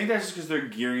think? I think that's just because they're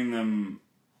gearing them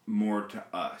more to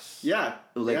us. Yeah.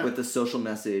 With the social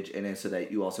message, and so that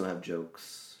you also have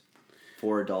jokes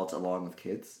for adults along with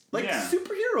kids.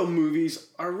 Superhero movies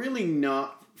are really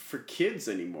not for kids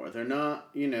anymore. They're not,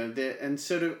 and I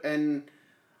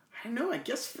don't know. I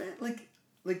guess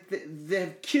they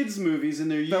have kids movies,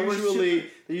 and they're usually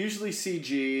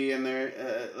CG, and they're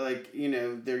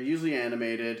they're usually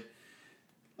animated.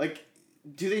 Like,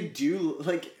 do they do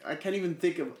I can't even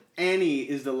think of Annie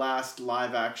is the last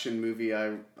live action movie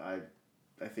I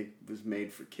think was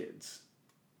made for kids.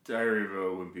 Diary of a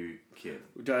Wimpy Kid.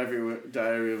 Diary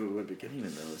of a Wimpy Kid. I didn't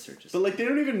even know this. But they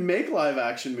don't even make live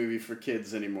action movie for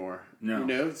kids anymore.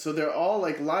 No. So they're all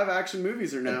live action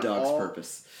movies are now A Dog's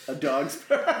Purpose. A Dog's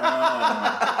Purpose.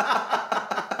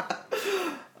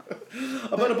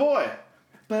 About a boy.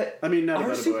 But I mean, not are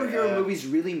about a boy. superhero movies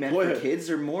really meant boyhood. for kids,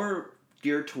 or more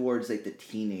geared towards the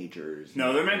teenagers?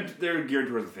 No, they're geared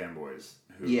towards the fanboys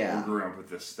who grew up with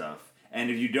this stuff.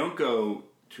 And if you don't go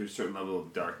to a certain level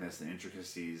of darkness and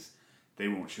intricacies, they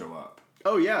won't show up.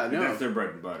 Oh yeah, And that's their bread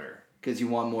and butter. Because you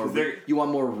want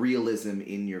more realism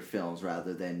in your films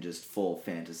rather than just full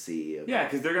fantasy. Yeah,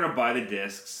 because they're gonna buy the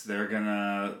discs. They're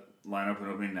gonna line up on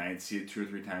opening night, see it 2 or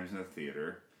 3 times in the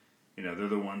theater. You know, they're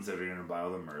the ones that are gonna buy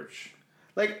all the merch.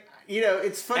 Like, you know,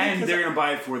 it's funny. And they're going to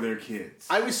buy it for their kids.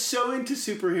 I was so into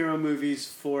superhero movies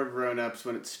for grown-ups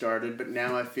when it started, but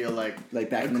now I feel like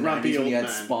back in the 90s when you had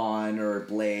Spawn or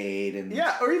Blade and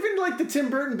or even like the Tim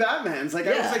Burton Batmans. Like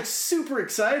I was like super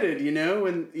excited, you know,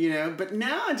 but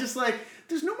now I'm just like,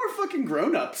 there's no more fucking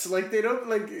grown-ups. Like they don't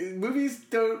movies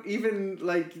don't even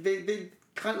they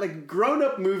kind of like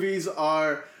grown-up movies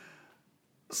are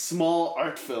small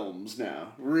art films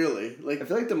now. Really, like I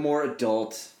feel like the more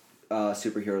adult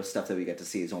superhero stuff that we get to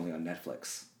see is only on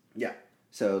Netflix. Yeah.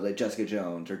 So like Jessica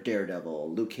Jones or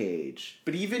Daredevil, Luke Cage.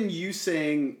 But even you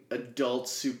saying adult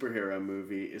superhero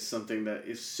movie is something that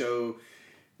is so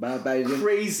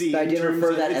crazy. But I didn't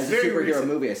refer that as a superhero recent.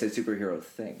 movie. I said superhero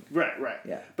thing. Right.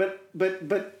 Yeah.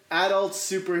 But adult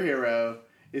superhero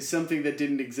is something that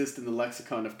didn't exist in the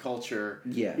lexicon of culture.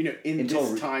 Yeah. You know, in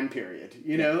this time period.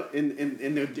 You know,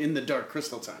 in the Dark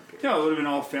Crystal time period. No, it would have been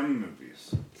all family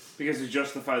movies. Because to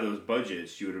justify those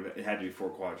budgets, it had to be 4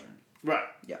 quadrant. Right.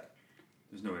 Yeah.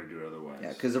 There's no way to do it otherwise. Yeah,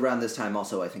 because around this time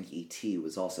also I think E.T.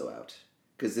 was also out.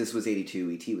 Because this was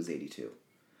 82, E.T. was 82.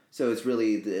 So it's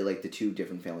really the 2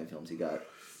 different family films. You got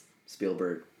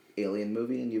Spielberg Alien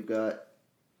movie and you've got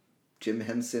Jim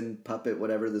Henson puppet,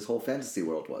 whatever this whole fantasy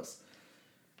world was.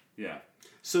 Yeah.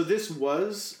 So this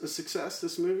was a success,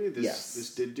 this movie? Yes.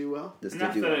 This did do well?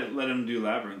 Enough that it let him do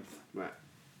Labyrinth. Right.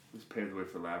 This paved the way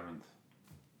for Labyrinth.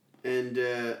 And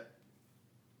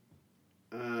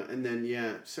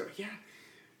then so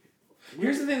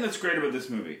Here's the thing that's great about this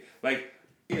movie. Like,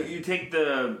 you take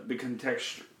the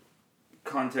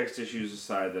context issues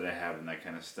aside that I have and that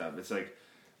kind of stuff. It's like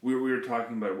we were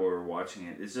talking about it while we were watching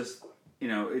it. It's just, you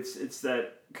know, it's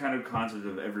that kind of concept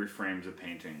of every frame's a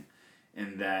painting,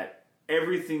 and that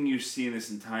everything you see in this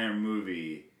entire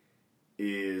movie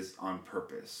is on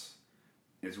purpose.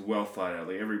 It's well thought out.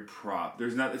 Like every prop,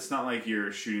 it's not like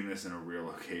you're shooting this in a real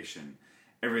location.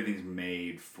 Everything's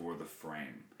made for the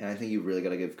frame. And I think you really got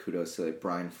to give kudos to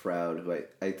Brian Froud, who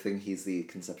I think he's the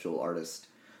conceptual artist,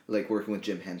 working with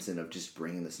Jim Henson of just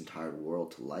bringing this entire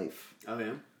world to life. Oh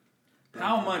yeah.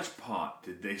 How much pot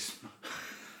did they smoke?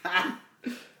 I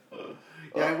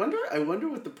wonder what I wonder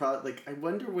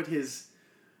what his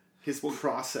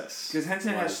process. Because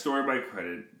Henson has story by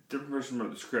credit. Different person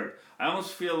wrote the script. I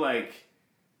almost feel like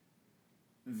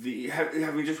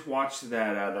having just watched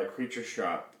that Creature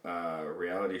Shop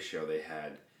reality show they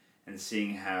had, and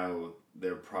seeing how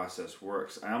their process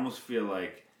works, I almost feel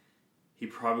like he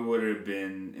probably would have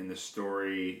been in the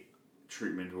story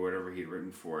treatment or whatever he'd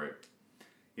written for it.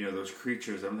 You know, those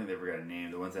creatures, I don't think they ever got a name.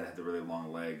 The ones that had the really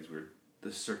long legs were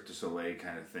the Cirque du Soleil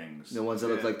kind of things. The ones that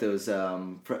look like those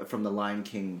from the Lion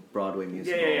King Broadway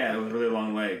musical. Yeah, with really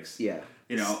long legs. Yeah.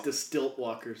 You know, the stilt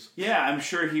walkers. Yeah, I'm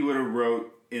sure he would have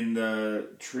wrote in the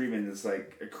treatment, it's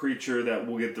like a creature that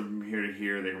will get them from here to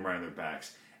here, they can ride on their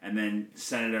backs. And then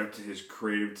sent it out to his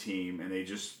creative team, and they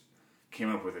just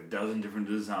came up with a dozen different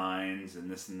designs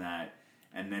and this and that,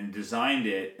 and then designed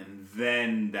it, and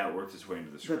then that worked its way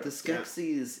into the script. But the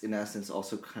Skeksis, in essence,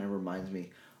 also kind of reminds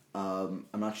me, I'm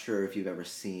not sure if you've ever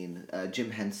seen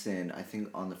Jim Henson, I think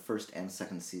on the first and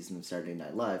second season of Saturday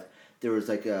Night Live, there was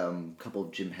a couple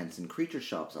of Jim Henson creature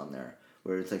shops on there,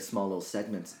 where it's small little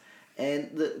segments.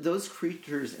 And those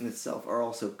creatures in itself are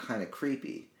also kind of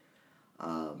creepy,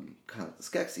 kind of like the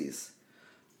Skeksis.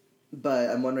 But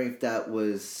I'm wondering if that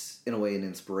was, in a way, an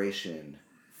inspiration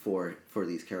for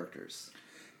these characters.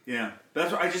 Yeah,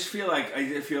 that's what I just feel like.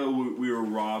 I feel we were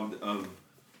robbed of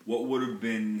what would have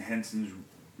been Henson's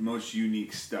most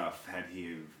unique stuff had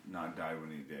he not died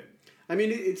when he did. I mean,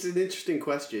 it's an interesting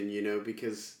question, you know,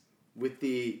 because with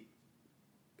the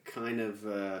kind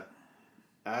of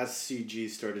as CG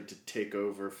started to take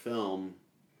over film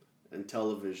and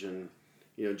television,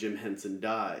 you know, Jim Henson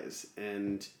dies,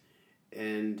 and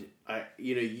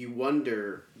you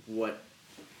wonder what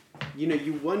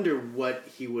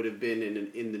he would have been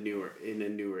in a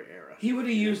newer era. He would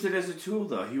have used it as a tool,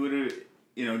 though. He would have,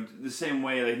 the same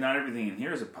way. Like, not everything in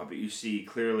here is a puppet. You see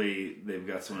clearly they've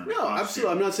got someone. No,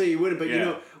 absolutely. I'm not saying you wouldn't,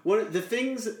 but one of the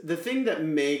thing that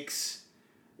makes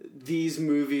these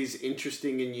movies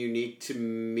interesting and unique to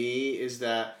me is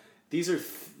that these are,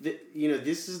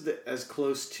 this is as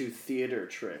close to theater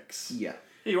tricks. Yeah.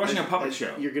 Yeah, you're watching a puppet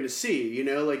show. You're going to see,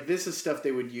 this is stuff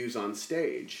they would use on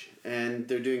stage, and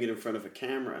they're doing it in front of a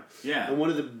camera. Yeah. And one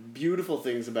of the beautiful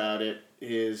things about it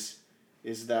is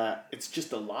that it's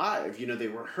just alive. They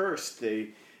rehearsed.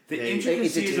 They The It's a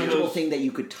intricacies of tangible those... thing that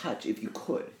you could touch if you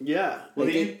could. Yeah. Well,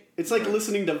 It's like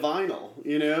listening to vinyl,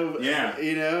 you know? Yeah.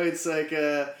 You know, it's like,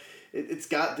 it's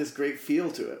got this great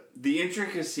feel to it. The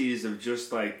intricacies of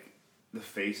just like the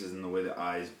faces and the way the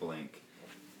eyes blink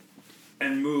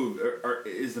and move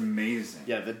is amazing.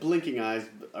 Yeah, the blinking eyes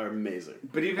are amazing.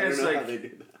 But even I don't it's know like... how they do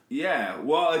that. Yeah,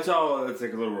 well, it's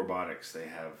like a little robotics they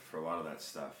have for a lot of that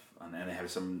stuff. And they have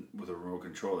some with a remote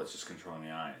control that's just controlling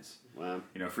the eyes. Wow.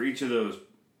 You know, for each of those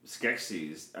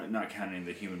Skeksis, not counting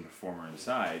the human performer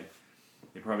inside,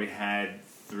 they probably had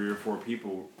 3 or 4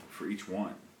 people for each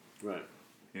one. Right.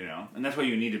 You know? And that's why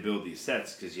you need to build these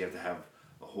sets, because you have to have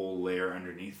a whole layer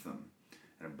underneath them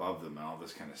and above them and all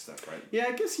this kind of stuff, right? Yeah,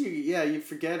 I guess you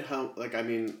forget how, like, I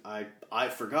mean, I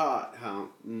forgot how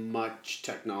much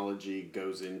technology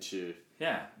goes into...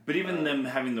 Yeah, but even them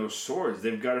having those swords,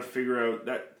 they've got to figure out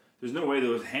that there's no way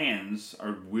those hands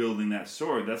are wielding that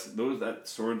sword. That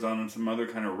sword's on some other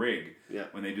kind of rig. Yeah.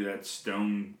 When they do that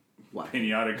stone What?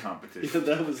 pinata competition.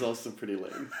 Yeah, that was also pretty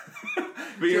lame.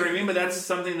 But you know what I mean? But that's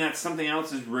something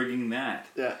else is rigging that.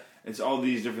 Yeah. It's all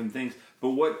these different things. But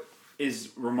what is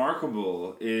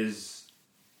remarkable is,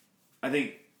 I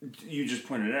think you just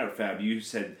pointed out, Fab, you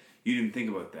said you didn't think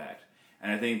about that.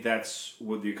 And I think that's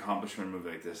what the accomplishment of a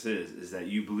movie like this is that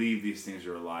you believe these things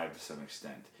are alive to some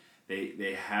extent.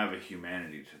 They have a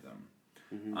humanity to them.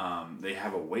 Mm-hmm. They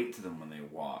have a weight to them when they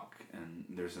walk, and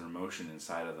there's an emotion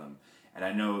inside of them. And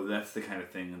I know that's the kind of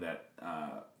thing that,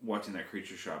 watching that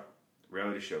Creature Shop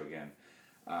reality show again,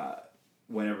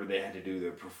 whenever they had to do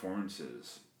their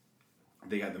performances,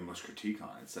 they got the most critique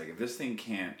on. It's like, if this thing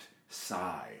can't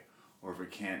sigh, or if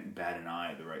it can't bat an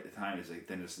eye at the right time, it's like,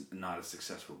 then it's not a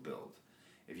successful build.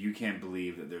 If you can't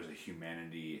believe that there's a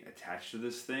humanity attached to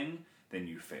this thing, then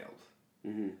you failed.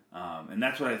 Mm-hmm. And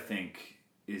that's what I think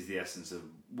is the essence of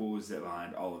what was that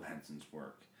behind all of Henson's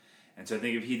work. And so I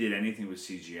think if he did anything with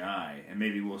CGI, and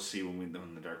maybe we'll see when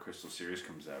the Dark Crystal series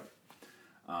comes out.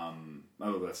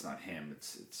 Although that's not him,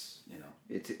 it's you know,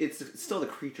 it's still the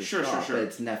Creature Sure. Shop, but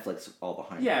it's Netflix all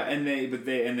behind. Yeah, it.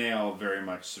 and they all very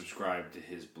much subscribe to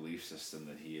his belief system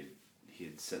that he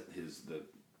had set the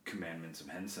commandments of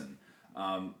Henson.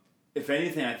 If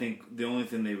anything, I think the only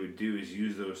thing they would do is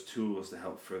use those tools to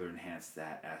help further enhance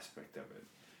that aspect of it,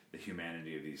 the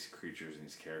humanity of these creatures and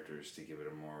these characters, to give it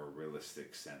a more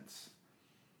realistic sense.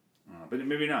 But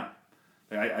maybe not.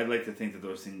 I'd like to think that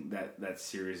those things that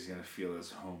series is going to feel as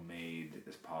homemade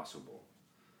as possible.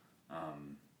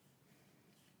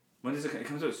 When does it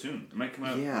comes out soon? It might come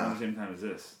out around the same time as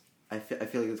this. I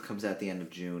feel like it comes out at the end of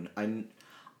June.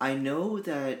 I know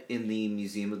that in the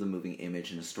Museum of the Moving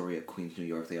Image in Astoria at Queens, New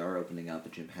York, they are opening up a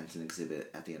Jim Henson exhibit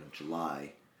at the end of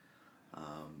July.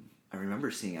 I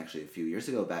remember seeing actually a few years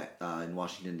ago back in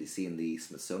Washington, D.C. in the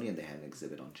Smithsonian, they had an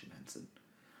exhibit on Jim Henson.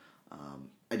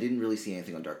 I didn't really see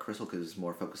anything on Dark Crystal because it was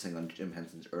more focusing on Jim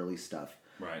Henson's early stuff.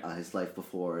 Right. His life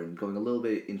before, and going a little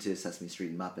bit into Sesame Street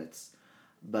and Muppets,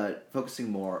 but focusing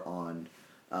more on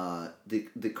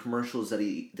the commercials that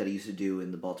he used to do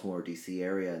in the Baltimore, D.C.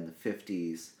 area in the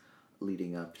 50s,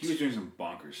 leading up. He was doing some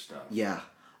bonkers stuff. Yeah.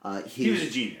 He was a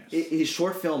genius. His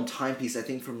short film Timepiece, I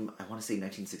think from, I want to say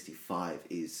 1965,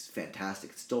 is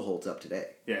fantastic. It still holds up today.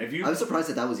 Yeah, I was surprised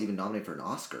that was even nominated for an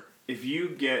Oscar. If you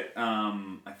get,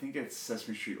 I think it's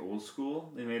Sesame Street Old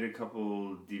School, they made a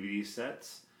couple DVD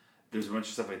sets. There's a bunch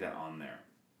of stuff like that on there.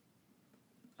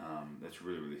 That's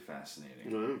really, really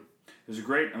fascinating. Mm-hmm. There's a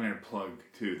great, I'm going to plug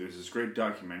too, there's this great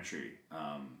documentary,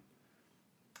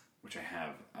 which I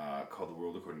have, called The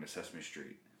World According to Sesame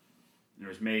Street. And it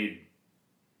was made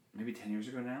maybe 10 years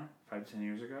ago now, 5 to 10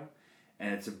 years ago.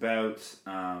 And it's about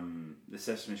the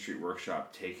Sesame Street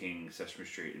Workshop taking Sesame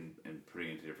Street and putting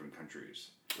it into different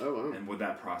countries. Oh, wow. And what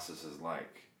that process is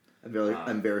like.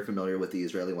 I'm very familiar with the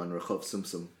Israeli one, Rehov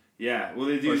Sumsum. Yeah, well,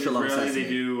 they do Shalom Israeli, Sesame. they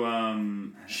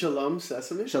do... Shalom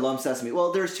Sesame? Shalom Sesame.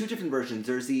 Well, there's two different versions.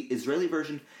 There's the Israeli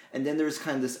version, and then there's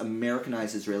kind of this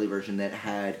Americanized Israeli version that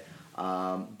had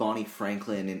Bonnie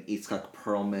Franklin and Itzhak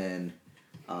Perlman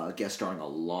guest starring a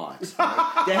lot.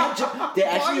 Right? They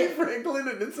actually Bonnie Franklin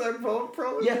and Itzhak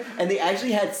Perlman? Yeah, and they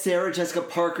actually had Sarah Jessica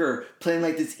Parker playing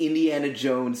like this Indiana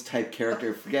Jones type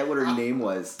character. Forget what her name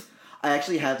was. I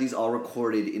actually have these all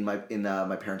recorded in my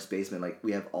parents' basement. Like,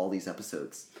 we have all these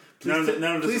episodes. None of this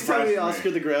Please tell me surprises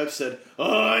Oscar the Grouch said,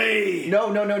 "Oi!"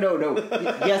 No.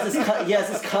 He has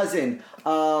his cousin,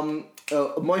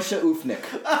 Moshe Ufnik.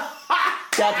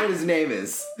 That's what his name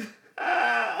is.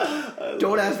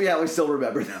 Don't ask me how I still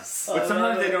remember this. But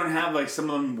sometimes they don't have, like,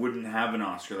 some of them wouldn't have an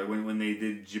Oscar. Like, when they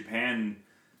did Japan,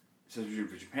 Sesame Street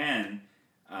for Japan,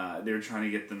 they were trying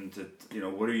to get them to,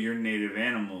 what are your native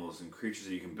animals and creatures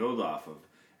that you can build off of?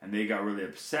 and they got really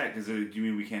upset because they're like, do you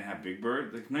mean we can't have Big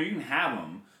Bird? Like, no, you can have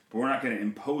him, but we're not going to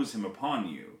impose him upon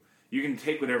you. You can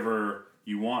take whatever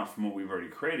you want from what we've already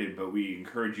created, but we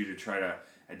encourage you to try to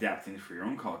adapt things for your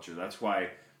own culture. That's why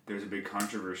there's a big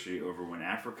controversy over when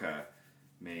Africa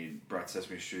brought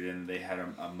Sesame Street in, they had a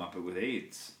Muppet with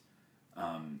AIDS.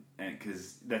 And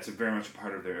because that's very much a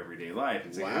part of their everyday life.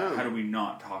 It's like, how do we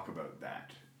not talk about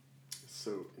that?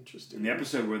 So interesting. In the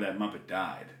episode where that Muppet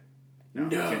died. No.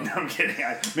 I'm kidding.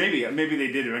 Maybe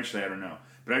they did eventually, I don't know.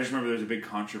 But I just remember there was a big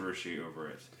controversy over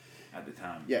it at the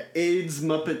time. Yeah, AIDS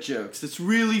Muppet jokes. It's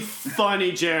really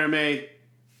funny, Jeremy.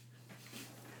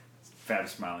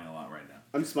 Fab's smiling a lot right now.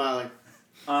 I'm smiling.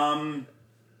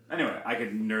 Anyway, I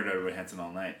could nerd out about Henson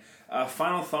all night.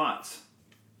 Final thoughts.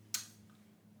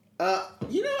 I'm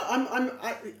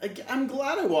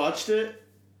glad I watched it.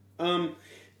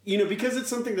 Because it's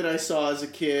something that I saw as a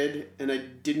kid and I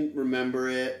didn't remember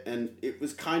it, and it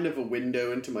was kind of a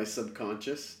window into my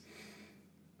subconscious.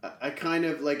 I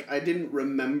didn't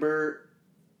remember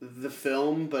the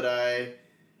film, but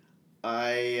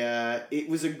it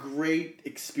was a great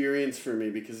experience for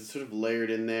me because it's sort of layered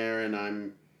in there, and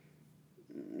I'm,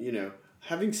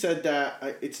 having said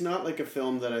that, it's not like a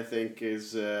film that I think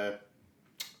is, I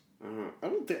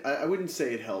wouldn't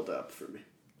say it held up for me.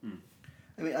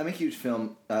 I mean, I'm a huge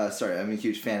fan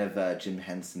of Jim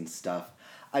Henson's stuff.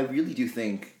 I really do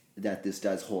think that this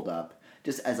does hold up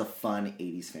just as a fun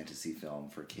 80s fantasy film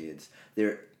for kids.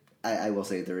 I will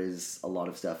say there is a lot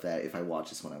of stuff that if I watched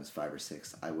this when I was 5 or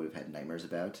 6, I would have had nightmares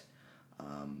about.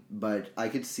 But I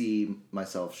could see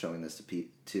myself showing this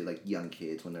to like young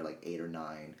kids when they're like 8 or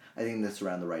 9. I think that's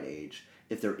around the right age.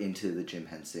 If they're into the Jim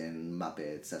Henson,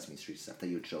 Muppets, Sesame Street stuff, that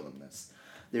you would show them this.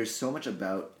 There's so much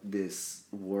about this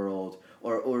world,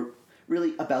 or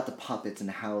really about the puppets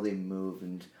and how they move.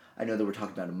 And I know that we're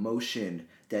talking about emotion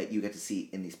that you get to see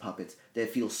in these puppets that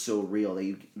feels so real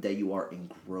that you are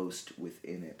engrossed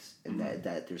within it, and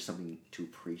that there's something to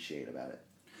appreciate about it.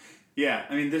 Yeah,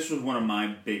 I mean, this was one of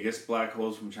my biggest black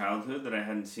holes from childhood that I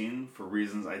hadn't seen for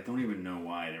reasons I don't even know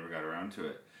why I never got around to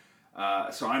it.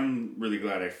 So I'm really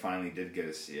glad I finally did get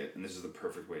to see it, and this is the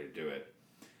perfect way to do it.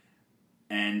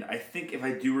 And I think if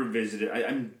I do revisit it,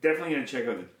 I'm definitely going to check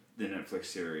out the Netflix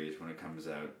series when it comes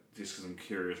out, just because I'm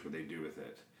curious what they do with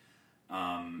it.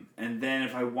 And then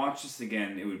if I watch this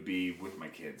again, it would be with my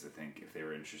kids, I think, if they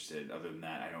were interested. Other than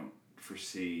that, I don't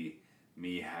foresee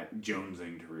me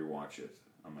jonesing to rewatch it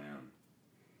on my own.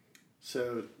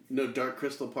 So, no Dark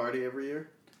Crystal Party every year?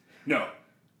 No,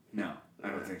 I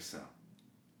don't think so.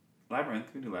 Labyrinth,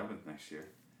 we can do Labyrinth next year.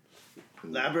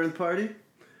 Labyrinth Party?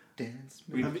 Dance,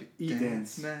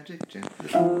 magic.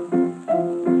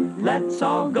 Let's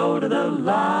all go to the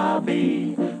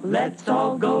lobby. Let's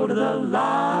all go to the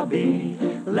lobby.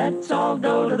 Let's all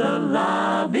go to the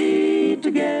lobby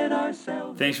to get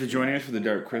ourselves... Thanks for joining us for The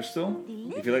Dark Crystal.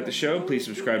 If you like the show, please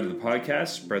subscribe to the podcast,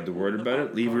 spread the word about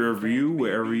it, leave a review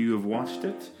wherever you have watched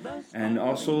it, and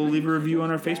also leave a review on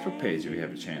our Facebook page if you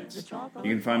have a chance.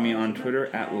 You can find me on Twitter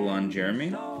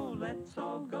 @LalonJeremy.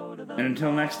 And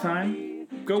until next time,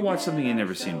 go watch something you've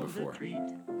never seen before.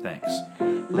 Thanks.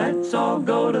 Let's all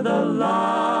go to the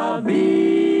lobby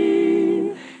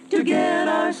to get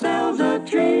ourselves a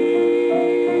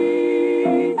treat.